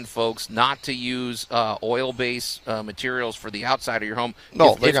reason, folks, not to use oil-based materials for the outside of your home.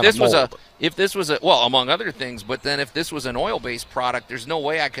 No, if this was among other things, but then if this was an oil-based product, there's no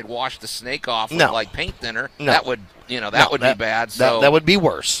way I could wash the snake off with like paint thinner. No. That would be bad. So that would be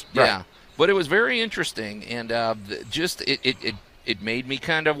worse. Yeah. Right. But it was very interesting, and it made me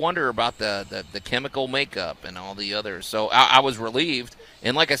kind of wonder about the chemical makeup and all the others. So I was relieved.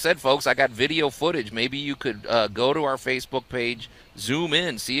 And like I said, folks, I got video footage. Maybe you could go to our Facebook page, zoom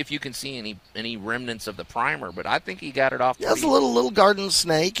in, see if you can see any remnants of the primer. But I think he got it off. That's a little garden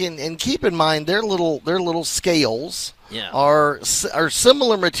snake, and keep in mind their little scales are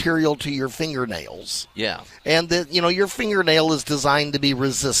similar material to your fingernails. Yeah. And that your fingernail is designed to be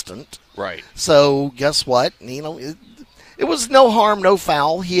resistant. Right. So guess what? It was no harm, no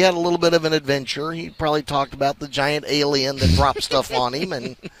foul. He had a little bit of an adventure. He probably talked about the giant alien that dropped stuff on him,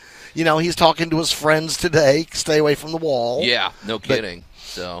 and he's talking to his friends today. Stay away from the wall. Yeah, no kidding.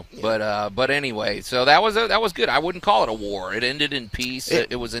 But anyway, so that was good. I wouldn't call it a war. It ended in peace.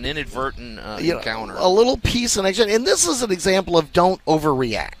 It was an inadvertent encounter. A little peace and action. And this is an example of don't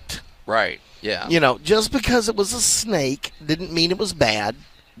overreact. Right. Yeah. Just because it was a snake didn't mean it was bad.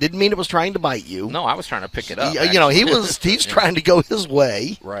 Didn't mean it was trying to bite you. No, I was trying to pick it up. He's trying to go his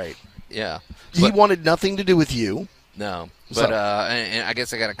way. Right. Yeah. He wanted nothing to do with you. No. But and I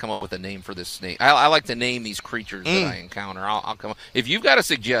guess I got to come up with a name for this snake. I like to name these creatures that I encounter. I'll come up. If you've got a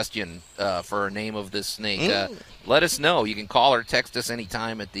suggestion for a name of this snake, let us know. You can call or text us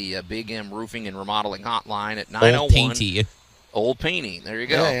anytime at the Big M Roofing and Remodeling Hotline at 901. Old Painty. There you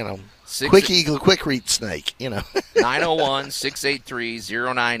go. Yeah, Quick Eagle, Quick Reach Snake,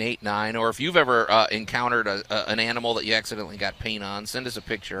 901-683-0989. Or if you've ever encountered an animal that you accidentally got paint on, send us a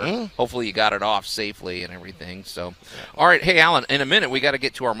picture. Hopefully you got it off safely and everything. So, all right. Hey, Alan, in a minute we got to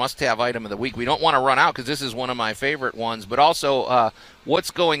get to our must-have item of the week. We don't want to run out because this is one of my favorite ones, but also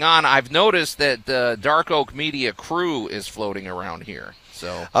what's going on. I've noticed that the Dark Oak Media crew is floating around here.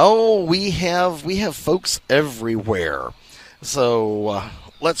 So, we have folks everywhere. So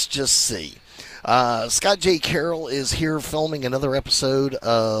let's just see. Scott J. Carroll is here filming another episode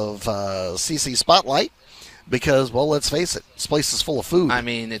of CC Spotlight because, well, let's face it, this place is full of food. I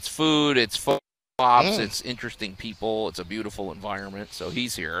mean, it's food, it's pops, it's interesting people, it's a beautiful environment, so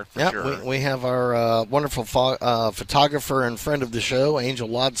he's here for sure. We have our wonderful photographer and friend of the show, Angel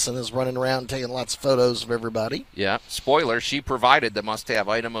Lodson, is running around taking lots of photos of everybody. Yeah, spoiler, she provided the must-have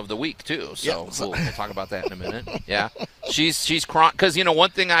item of the week, too, so we'll talk about that in a minute. Yeah, she's because,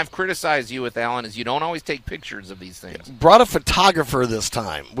 one thing I've criticized you with, Alan, is you don't always take pictures of these things. Brought a photographer this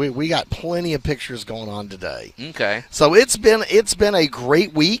time. We got plenty of pictures going on today. Okay. So it's been a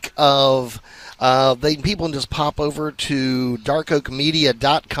great week of... people can just pop over to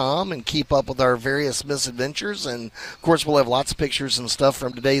darkoakmedia.com and keep up with our various misadventures. And, of course, we'll have lots of pictures and stuff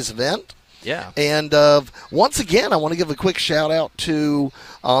from today's event. Yeah. And once again, I want to give a quick shout-out to,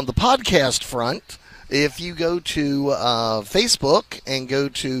 on the podcast front, if you go to Facebook and go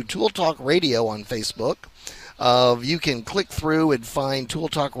to Tool Talk Radio on Facebook, you can click through and find Tool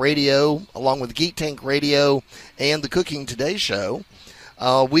Talk Radio along with Geek Tank Radio and the Cooking Today Show.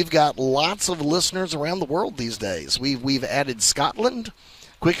 We've got lots of listeners around the world these days. We've added Scotland.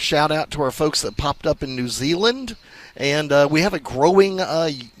 Quick shout out to our folks that popped up in New Zealand, and we have a growing,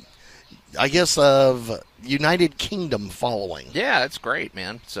 United Kingdom following. Yeah, that's great,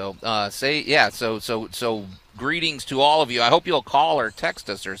 man. So so greetings to all of you. I hope you'll call or text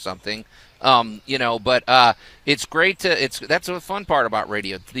us or something. But it's great that's the fun part about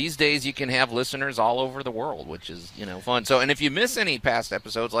radio. These days you can have listeners all over the world, which is, fun. So, and if you miss any past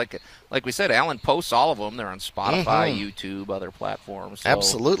episodes, like we said, Alan posts all of them. They're on Spotify, YouTube, other platforms. So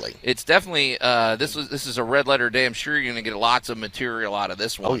absolutely. It's definitely, this is a red letter day. I'm sure you're going to get lots of material out of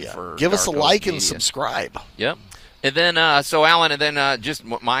this one. Oh, yeah. Give us a like and subscribe. Yep. And then, so Alan, and then just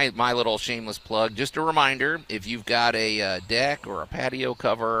my little shameless plug, just a reminder, if you've got a deck or a patio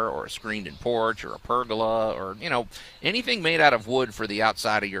cover or a screened-in porch or a pergola or, anything made out of wood for the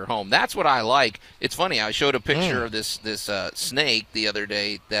outside of your home, that's what I like. It's funny, I showed a picture of this snake the other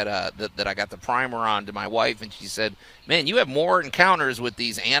day that I got the primer on to my wife, and she said, man, you have more encounters with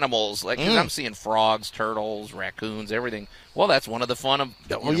these animals. Like, 'cause I'm seeing frogs, turtles, raccoons, everything. Well, that's one of the fun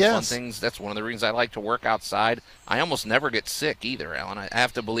things. That's one of the reasons I like to work outside. I almost never get sick either, Alan. I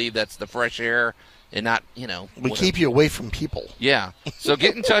have to believe that's the fresh air and not, We keep you away from people. Yeah. So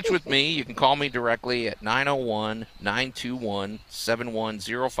get in touch with me. You can call me directly at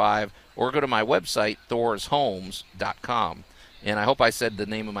 901-921-7105 or go to my website, thorshomes.com. And I hope I said the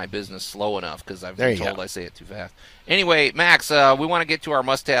name of my business slow enough because I've been told I say it too fast. Anyway, Max, we want to get to our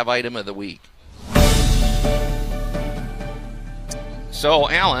must-have item of the week. So,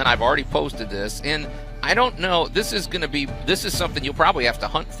 Alan, I've already posted this, and I don't know, this is something you'll probably have to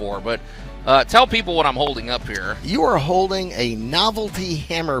hunt for, but tell people what I'm holding up here. You are holding a novelty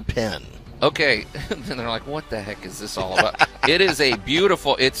hammer pen. Okay, and they're like, what the heck is this all about? It is a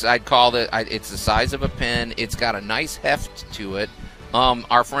beautiful, it's the size of a pen. It's got a nice heft to it.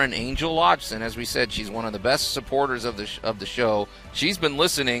 Our friend Angel Lodson, as we said, she's one of the best supporters of the show. She's been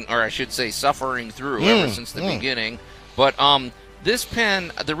listening, or I should say suffering through ever since the beginning. But this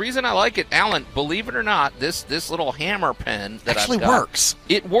pen, the reason I like it, Alan, believe it or not, this little hammer pen that actually I've got, works.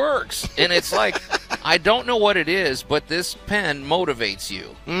 It works, and it's like, I don't know what it is, but this pen motivates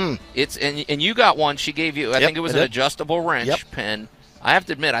you. It's and you got one. She gave you, I think it was an adjustable wrench pen. I have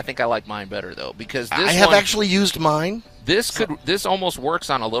to admit, I think I like mine better though, because this I have actually used mine. This almost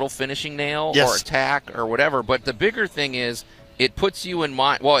works on a little finishing nail or a tack or whatever. But the bigger thing is, it puts you in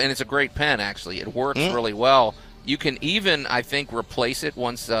mind. Well, and it's a great pen actually. It works really well. You can even, I think, replace it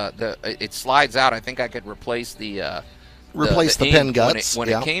once it slides out. I think I could replace the pen guts when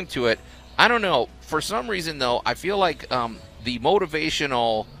it came to it. I don't know. For some reason, though, I feel like the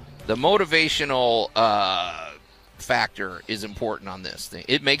motivational factor is important on this thing.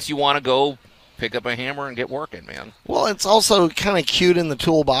 It makes you want to go pick up a hammer and get working, man. Well, it's also kind of cute in the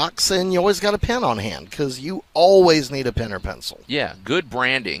toolbox, and you always got a pen on hand because you always need a pen or pencil. Yeah, good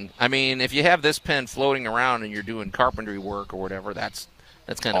branding. I mean, if you have this pen floating around and you're doing carpentry work or whatever, that's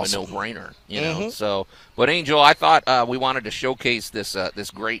kind of a no-brainer, you know. So, but Angel, I thought we wanted to showcase this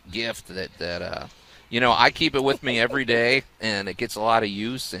great gift that I keep it with me every day, and it gets a lot of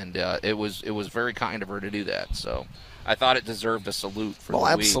use, and it was very kind of her to do that. So, I thought it deserved a salute for the week.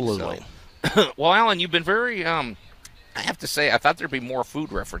 Absolutely. So. Well, Alan, you've been very, I have to say, I thought there'd be more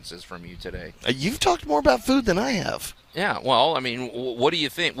food references from you today. You've talked more about food than I have. Yeah, well, I mean, what do you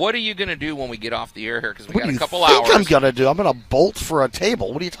think? What are you going to do when we get off the air here? Because we got a couple hours. What do you think I'm going to do? I'm going to bolt for a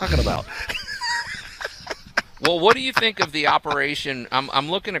table. What are you talking about? Well, what do you think of the operation?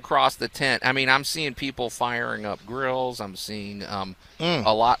 I'm looking across the tent. I mean, I'm seeing people firing up grills. I'm seeing a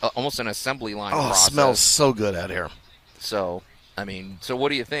lot, almost an assembly line process. It smells so good out here. So, I mean, so what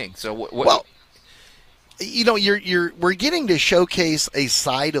do you think? So, what well, you know, we're getting to showcase a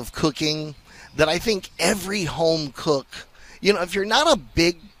side of cooking that I think every home cook, you know, if you're not a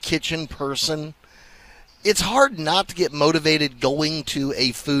big kitchen person, it's hard not to get motivated going to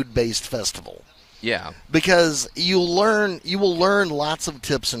a food-based festival. Yeah. Because you will learn lots of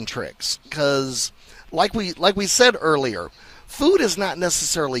tips and tricks. Because like we said earlier, food is not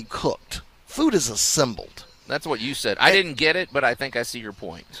necessarily cooked. Food is assembled. That's what you said. I didn't get it, but I think I see your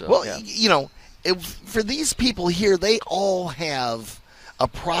point. So, well, yeah. You know, for these people here, they all have a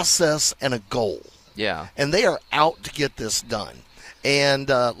process and a goal. Yeah. And they are out to get this done. And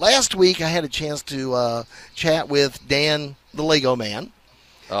last week I had a chance to chat with Dan, the Lego Man.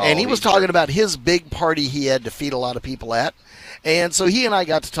 And he was talking about his big party he had to feed a lot of people at. And so he and I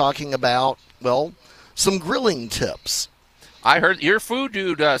got to talking about, well, some grilling tips. I heard your Food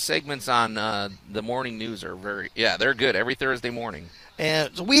Dude segments on the morning news are they're good every Thursday morning.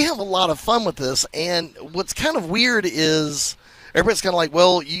 And so we have a lot of fun with this. And what's kind of weird is everybody's kind of like,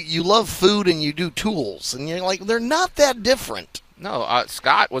 well, you love food and you do tools. And you're like, they're not that different. No,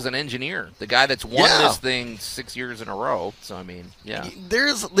 Scott was an engineer, the guy that's won this thing 6 years in a row. So, I mean, yeah.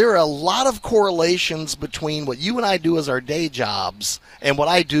 There are a lot of correlations between what you and I do as our day jobs and what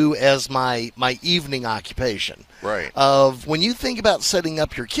I do as my evening occupation. Right. Of when you think about setting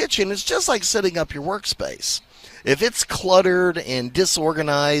up your kitchen, it's just like setting up your workspace. If it's cluttered and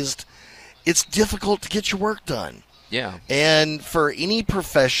disorganized, it's difficult to get your work done. Yeah. And for any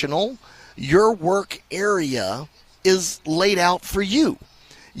professional, your work area is laid out for you.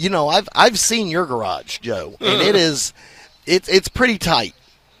 You know, I've seen your garage, Joe, and it's pretty tight.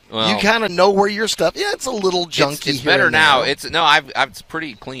 Well, you kind of know where your stuff. Yeah, it's a little junky. It's better now. It's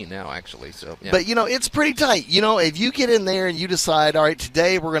pretty clean now, actually. So, yeah. But you know, it's pretty tight. You know, if you get in there and you decide, all right,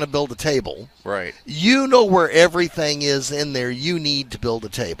 today we're going to build a table. Right. You know where everything is in there. You need to build a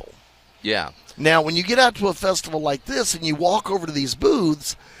table. Yeah. Now, when you get out to a festival like this and you walk over to these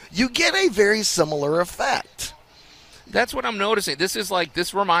booths, you get a very similar effect. That's what I'm noticing.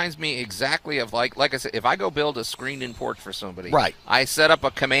 This reminds me exactly of like I said, if I go build a screened-in porch for somebody, right. I set up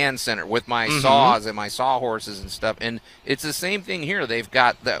a command center with my saws and my sawhorses and stuff, and it's the same thing here. They've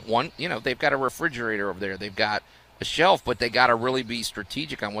got that one, you know, they've got a refrigerator over there. They've got a shelf, but they got to really be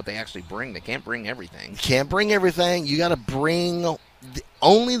strategic on what they actually bring. They can't bring everything. Can't bring everything. You got to bring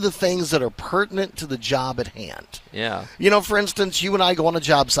only the things that are pertinent to the job at hand. Yeah. You know, for instance, you and I go on a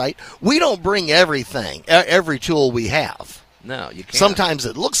job site. We don't bring everything, every tool we have. No, you can't. Sometimes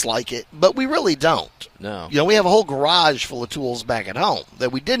it looks like it, but we really don't. No. You know, we have a whole garage full of tools back at home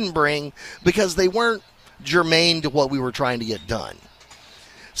that we didn't bring because they weren't germane to what we were trying to get done.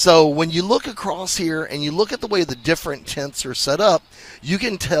 So when you look across here and you look at the way the different tents are set up, you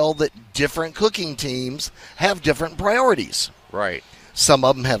can tell that different cooking teams have different priorities. Right. Some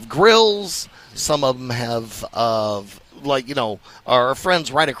of them have grills. Some of them have, like, you know, our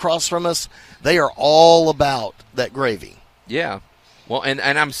friends right across from us, they are all about that gravy. Yeah. Well, and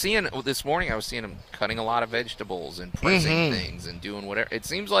I'm seeing, this morning I was seeing them cutting a lot of vegetables and pressing things and doing whatever. It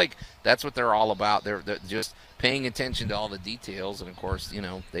seems like that's what they're all about. They're just paying attention to all the details. And, of course, you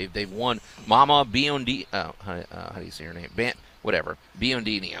know, they've won Mama Biondini. How do you say her name?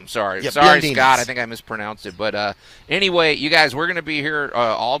 Biondini. I'm sorry. Yep, Sorry, Biondini's. Scott. I think I mispronounced it. But anyway, you guys, we're going to be here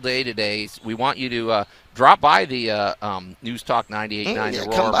all day today. We want you to drop by the News Talk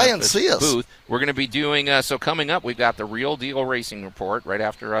 98.9. Come by and see us. Booth. We're going to be doing, so coming up, we've got the Real Deal Racing Report right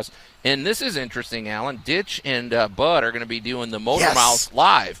after us. And this is interesting, Alan. Ditch and Bud are going to be doing the Motor Mouth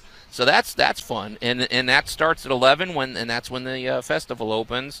live. So that's fun, and that starts at 11 and that's when the festival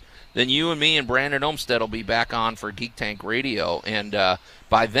opens. Then you and me and Brandon Olmstead will be back on for Geek Tank Radio, and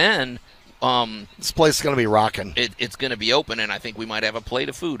by then, this place is going to be rocking. It's going to be open, and I think we might have a plate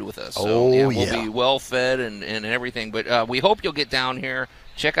of food with us. So, we'll be well fed and everything. But we hope you'll get down here,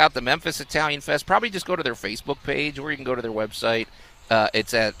 check out the Memphis Italian Fest. Probably just go to their Facebook page, or you can go to their website.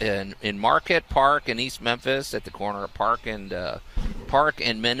 It's in Market Park in East Memphis at the corner of Park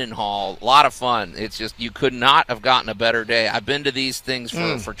and Mendenhall. A lot of fun. It's just you could not have gotten a better day. I've been to these things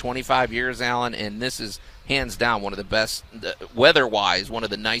for 25 years, Alan, and this is hands down one of the best, weather-wise, one of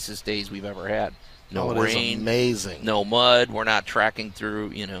the nicest days we've ever had. No rain, amazing. No mud. We're not tracking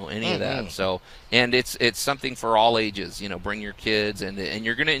through, any of that. So, and it's something for all ages. Bring your kids, and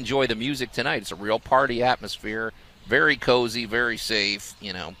you're going to enjoy the music tonight. It's a real party atmosphere. Very cozy, very safe.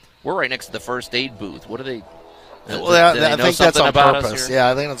 We're right next to the first aid booth. What are they? Well, Did I know think that's something on about us purpose. here? Yeah,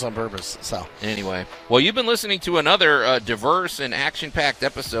 I think that's on purpose. So anyway, well, you've been listening to another diverse and action-packed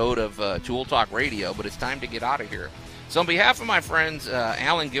episode of Tool Talk Radio, but it's time to get out of here. So on behalf of my friends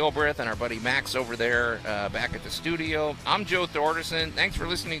Alan Gilbreth and our buddy Max over there back at the studio, I'm Joe Thorderson. Thanks for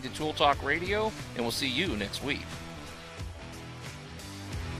listening to Tool Talk Radio, and we'll see you next week.